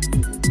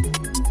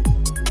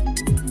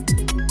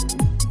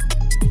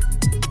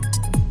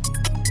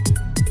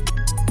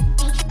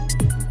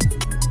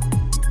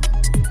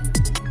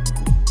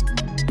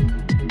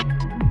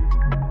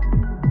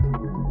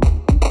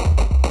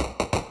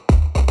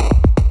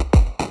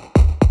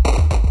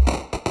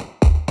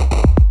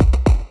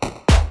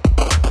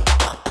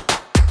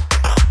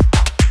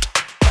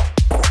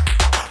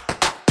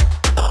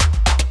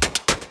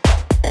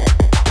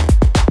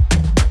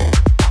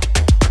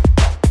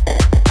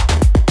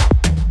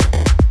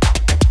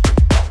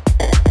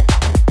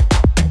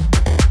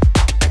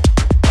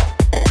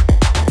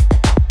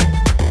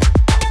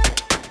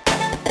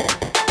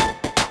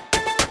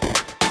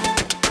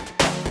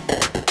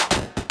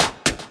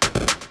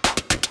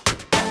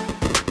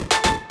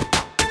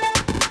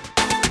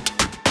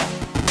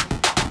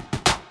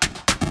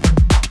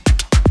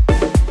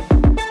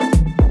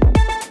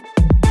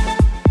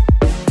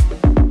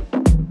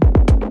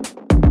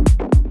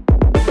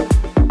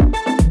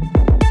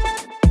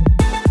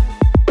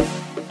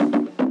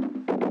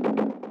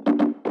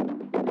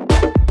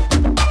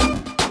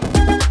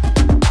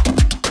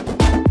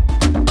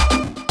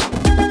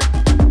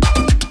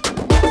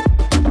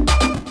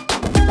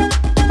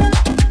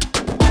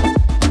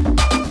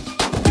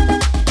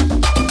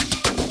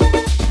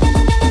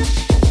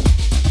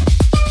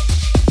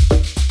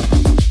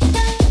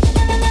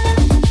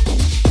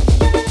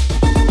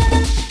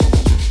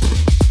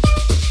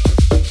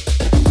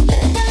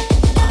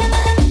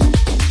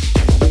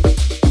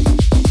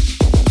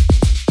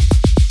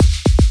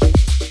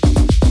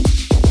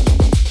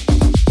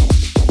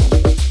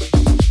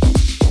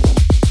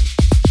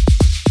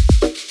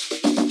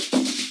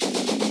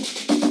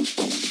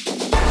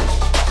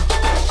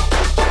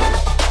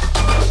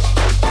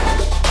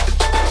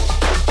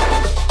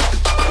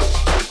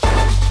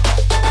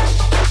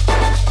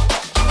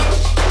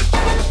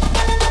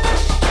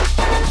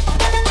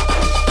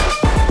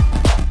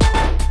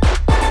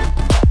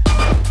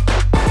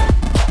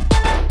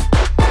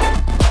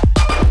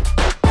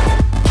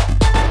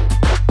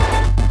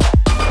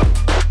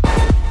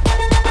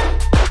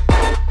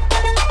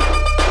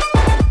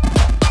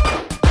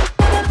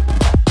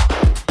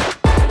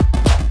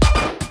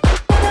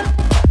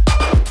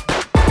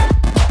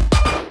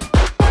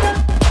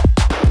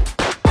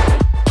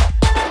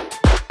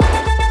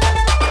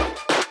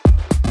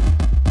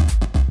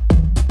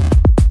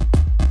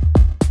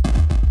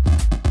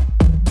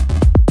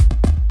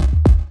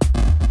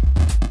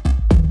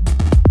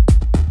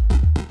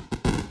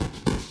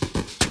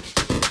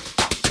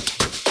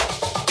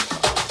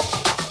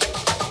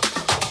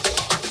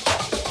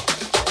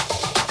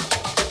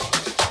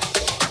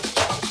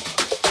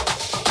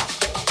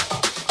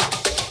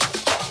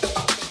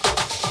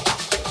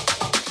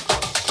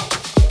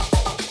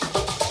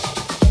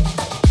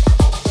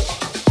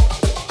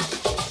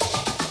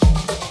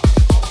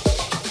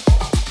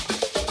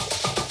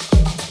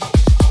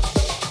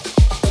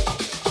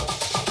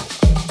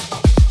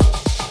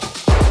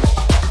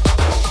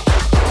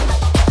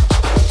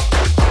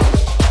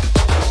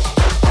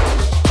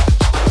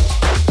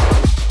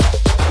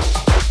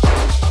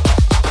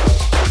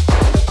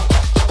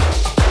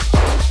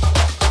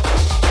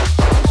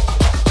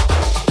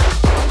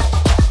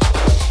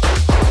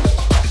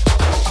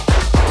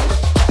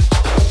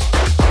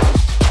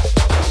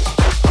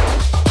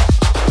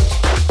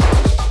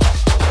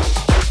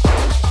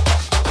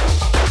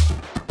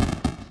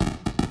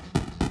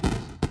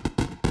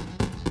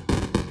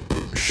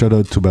 Shout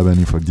out to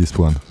Babani for this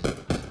one.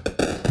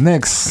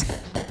 Next,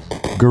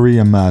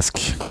 Gorilla Mask,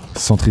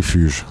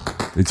 Centrifuge.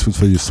 It's Food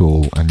for Your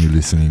Soul, and you're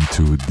listening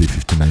to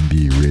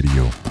D59B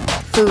Radio.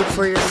 Food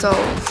for your soul.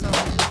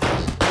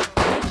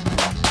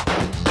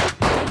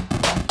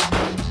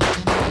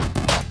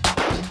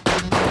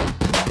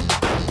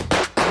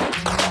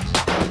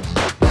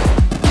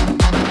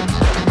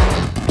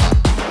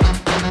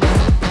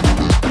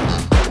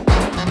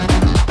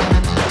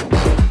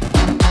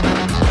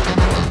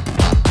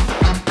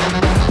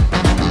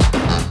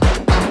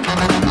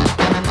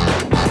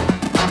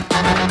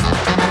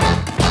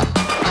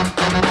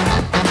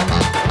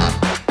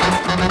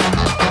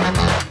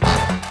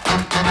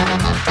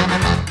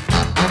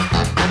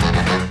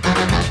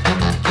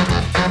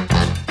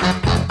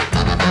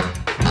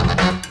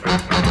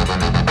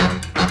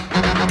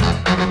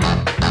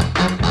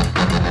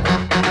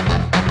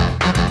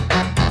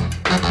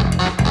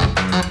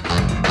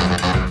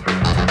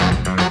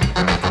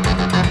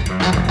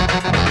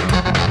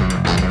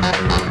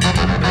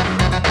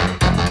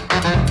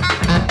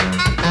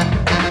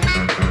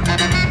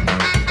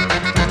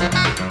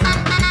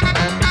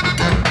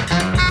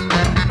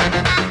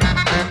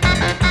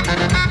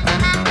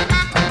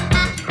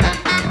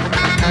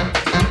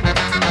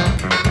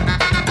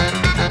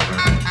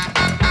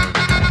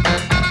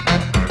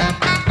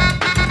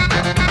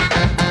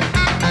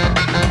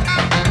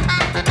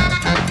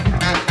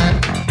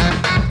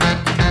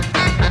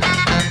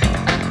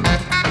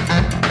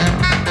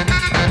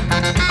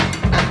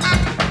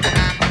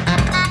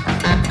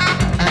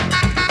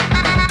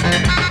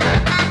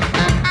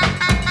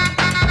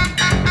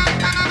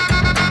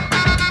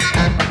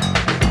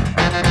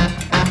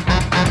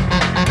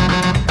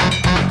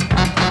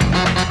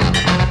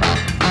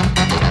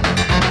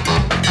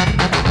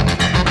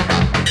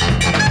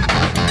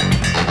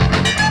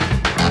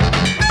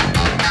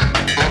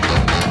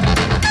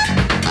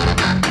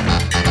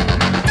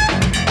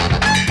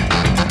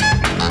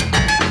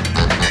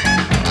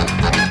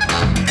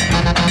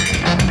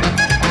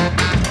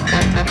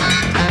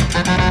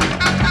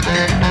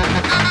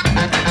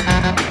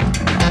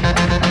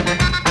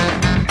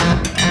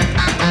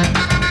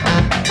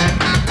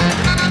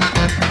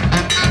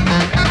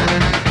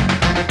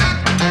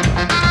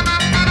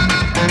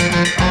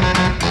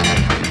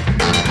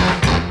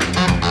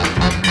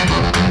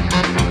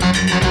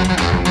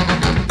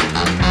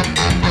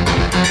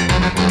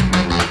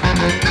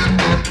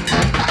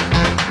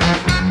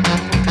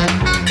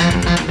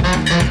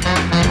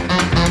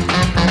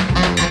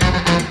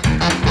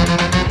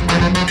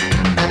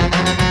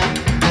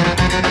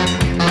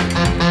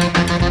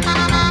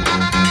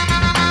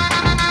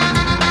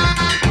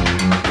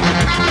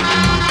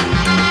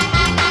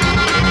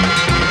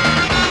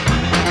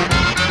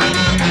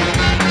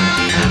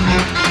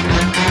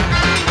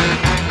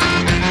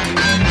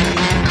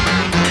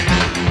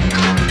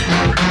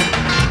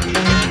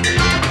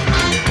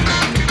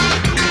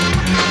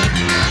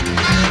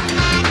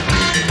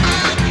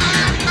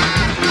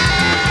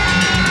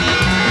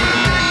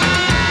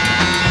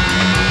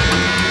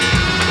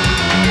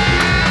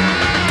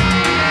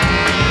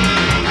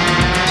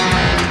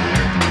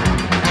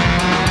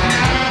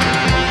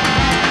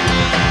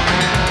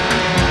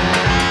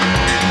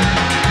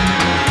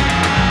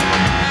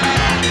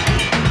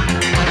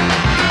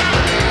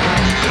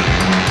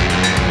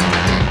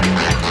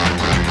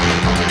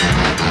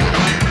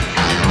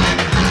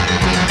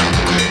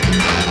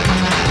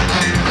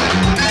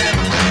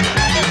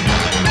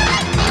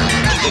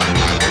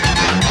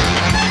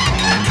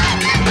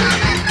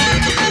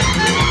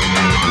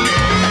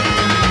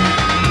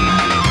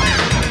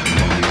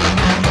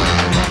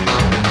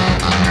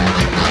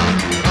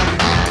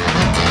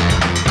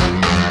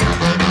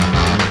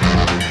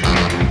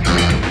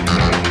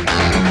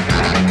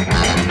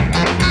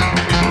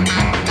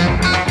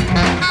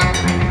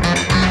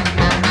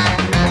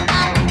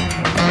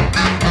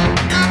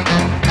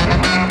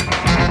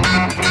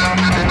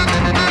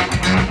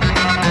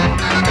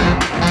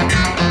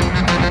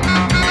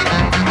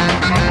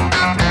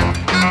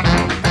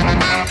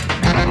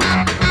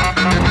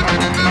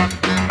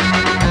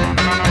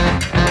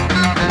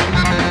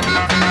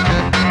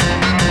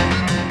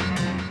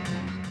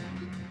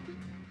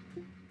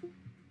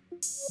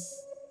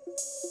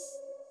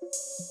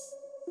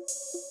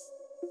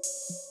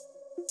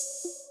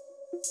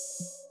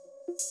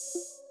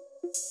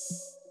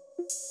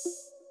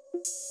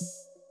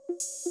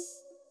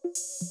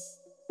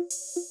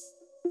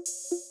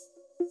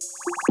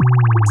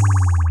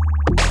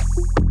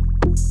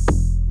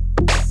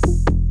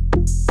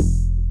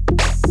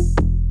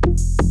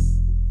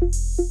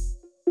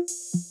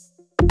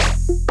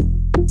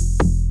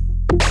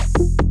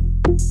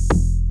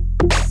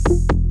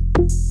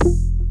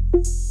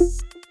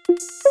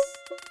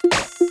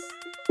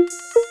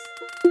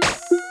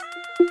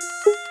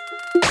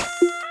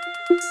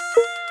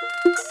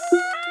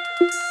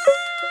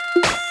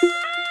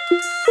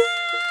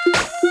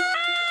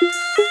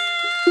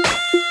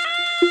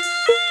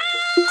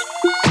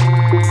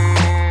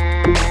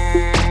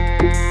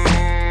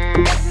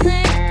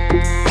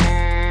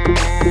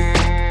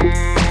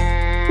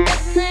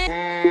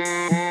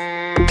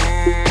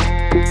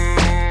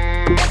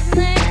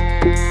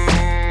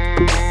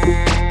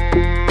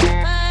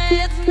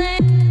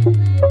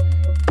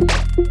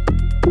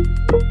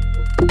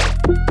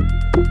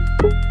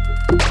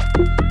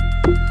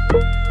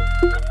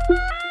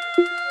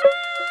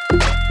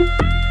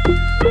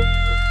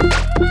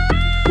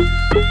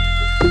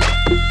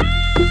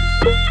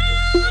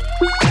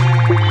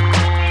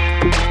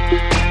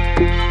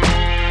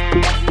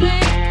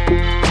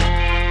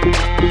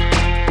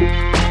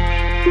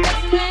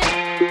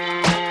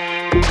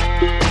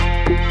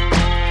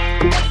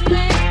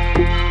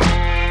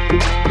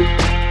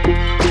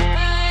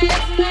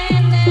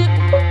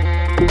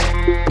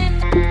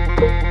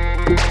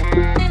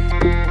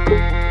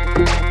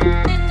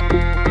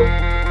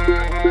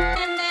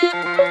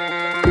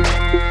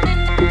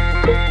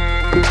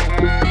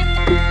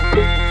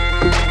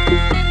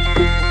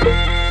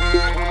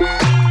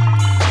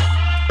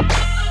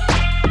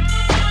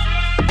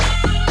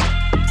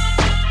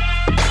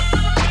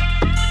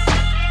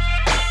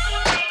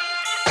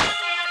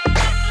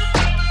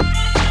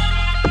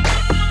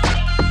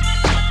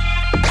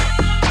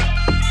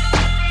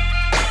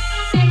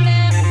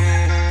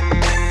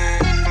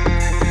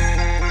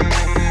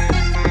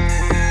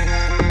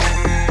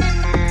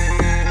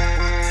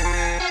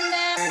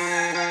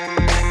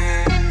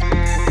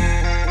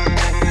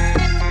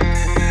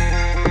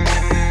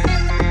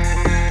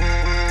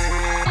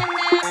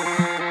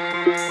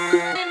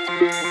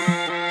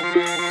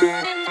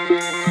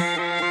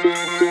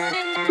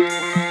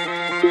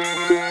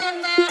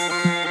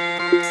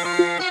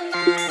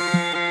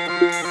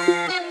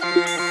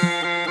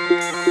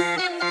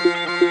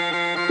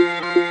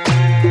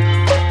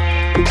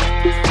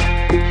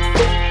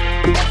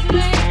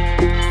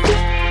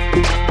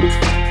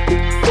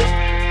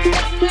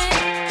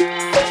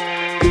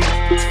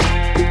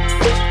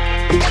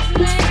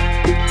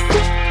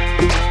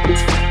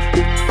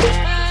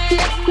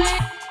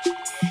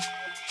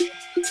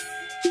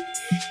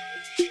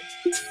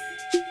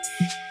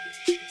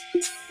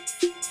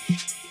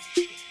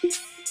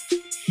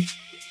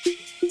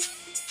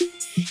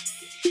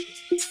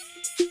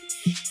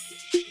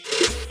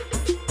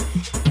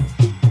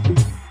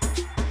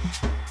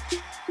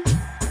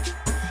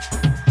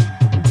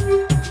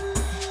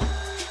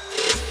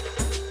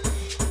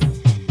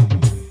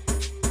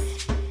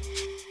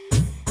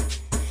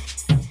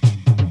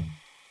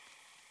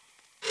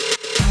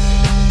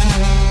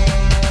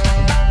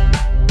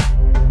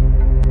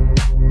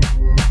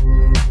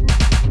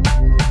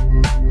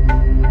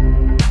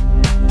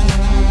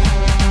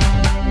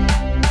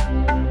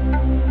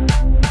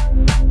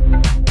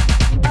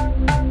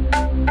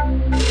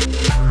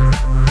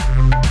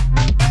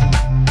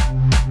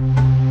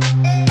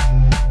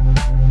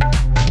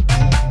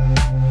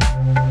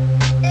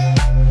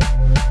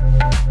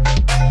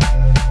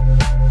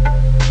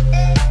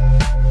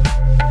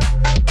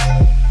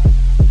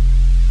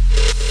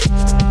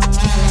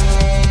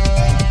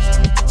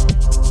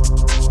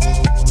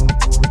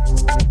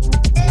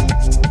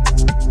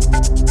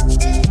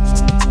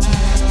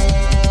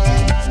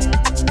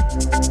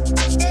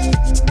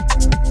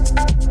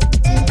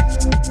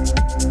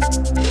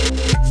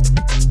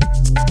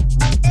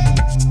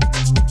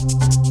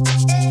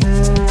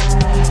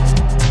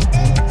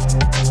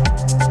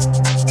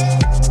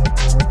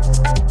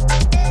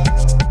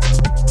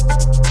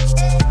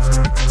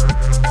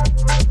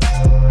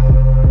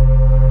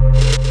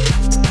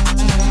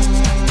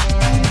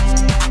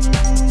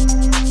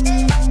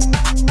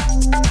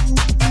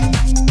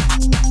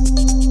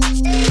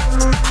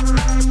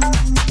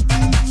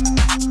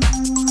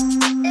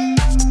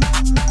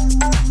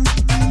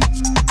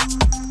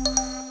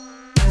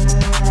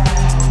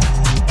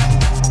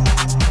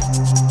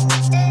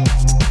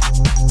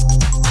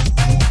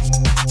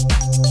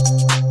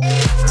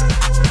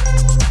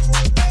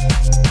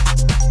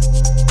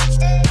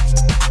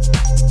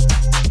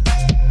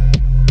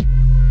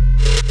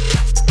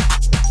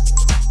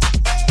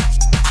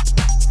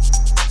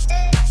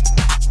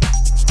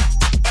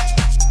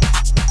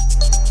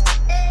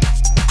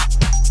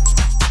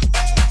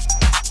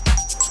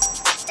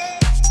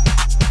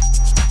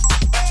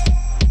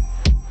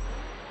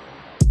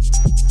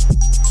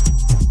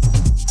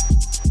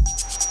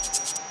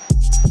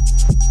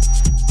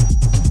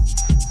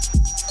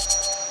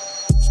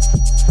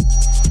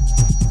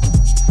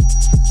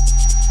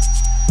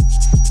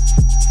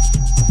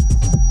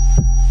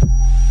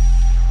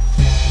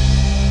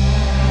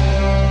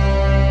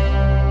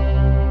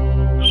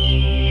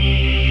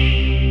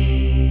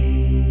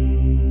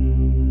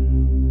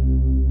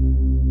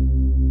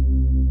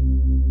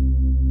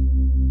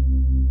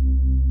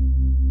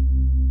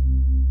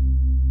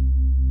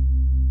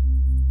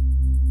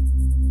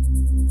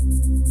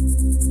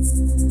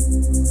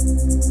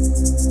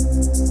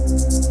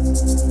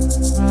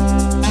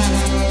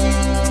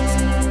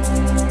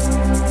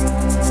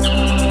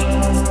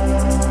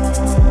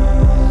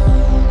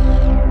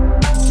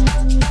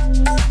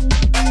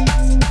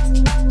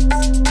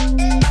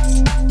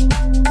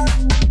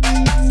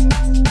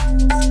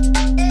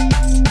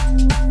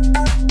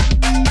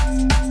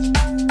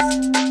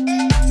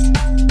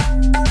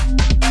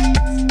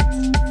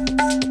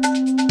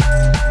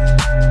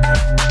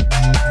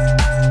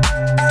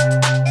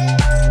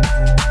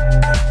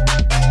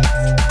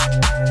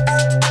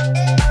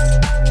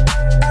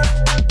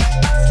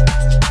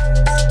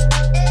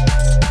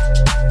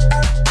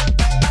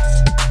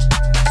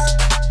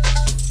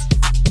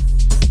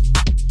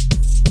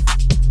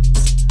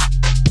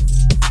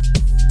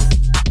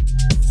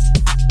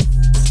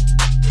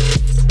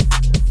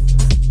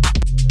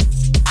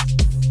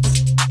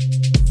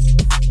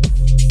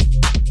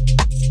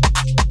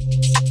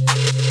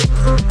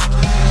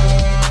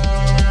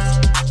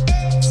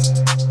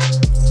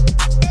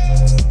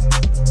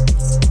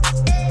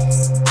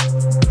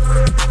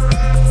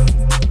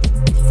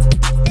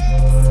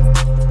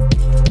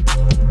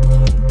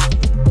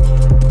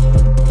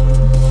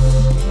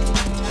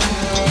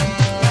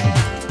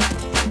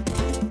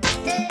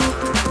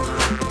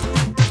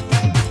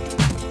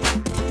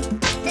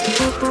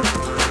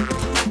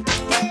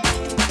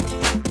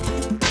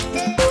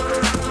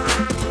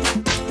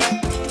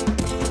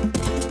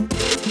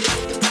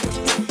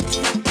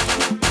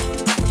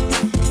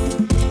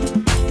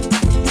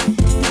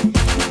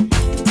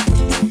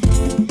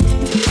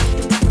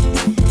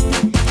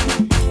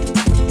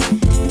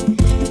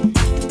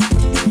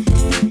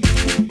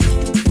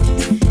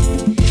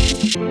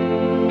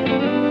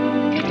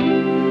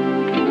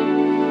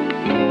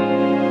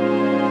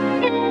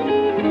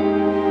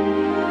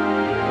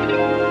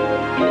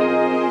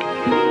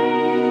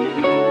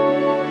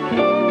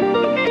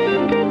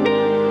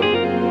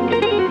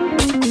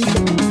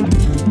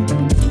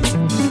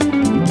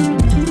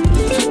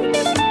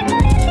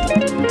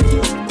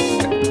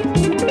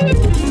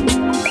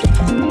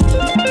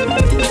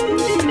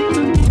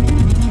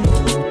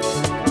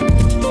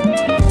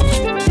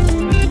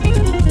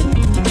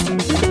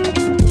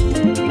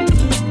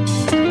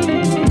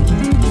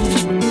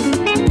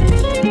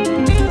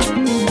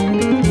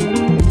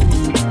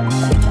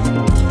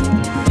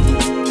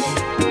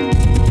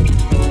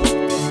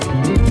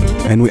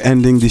 And we're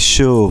ending this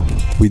show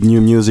with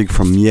new music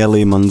from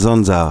Miele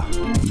Manzanza,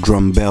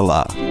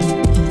 Drumbella.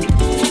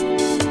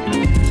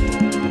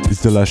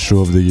 It's the last show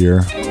of the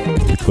year.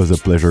 It was a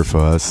pleasure for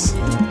us.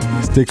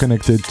 Stay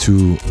connected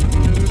to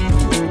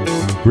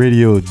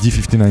Radio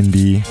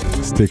D59B.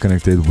 Stay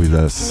connected with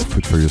us,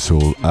 Food for Your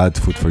Soul, at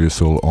Food for Your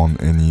Soul on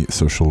any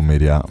social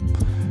media.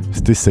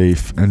 Stay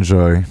safe,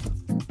 enjoy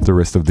the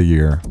rest of the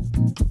year.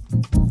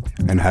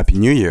 And Happy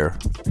New Year.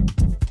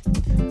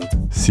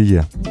 See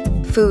ya.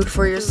 Food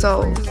for your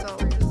soul.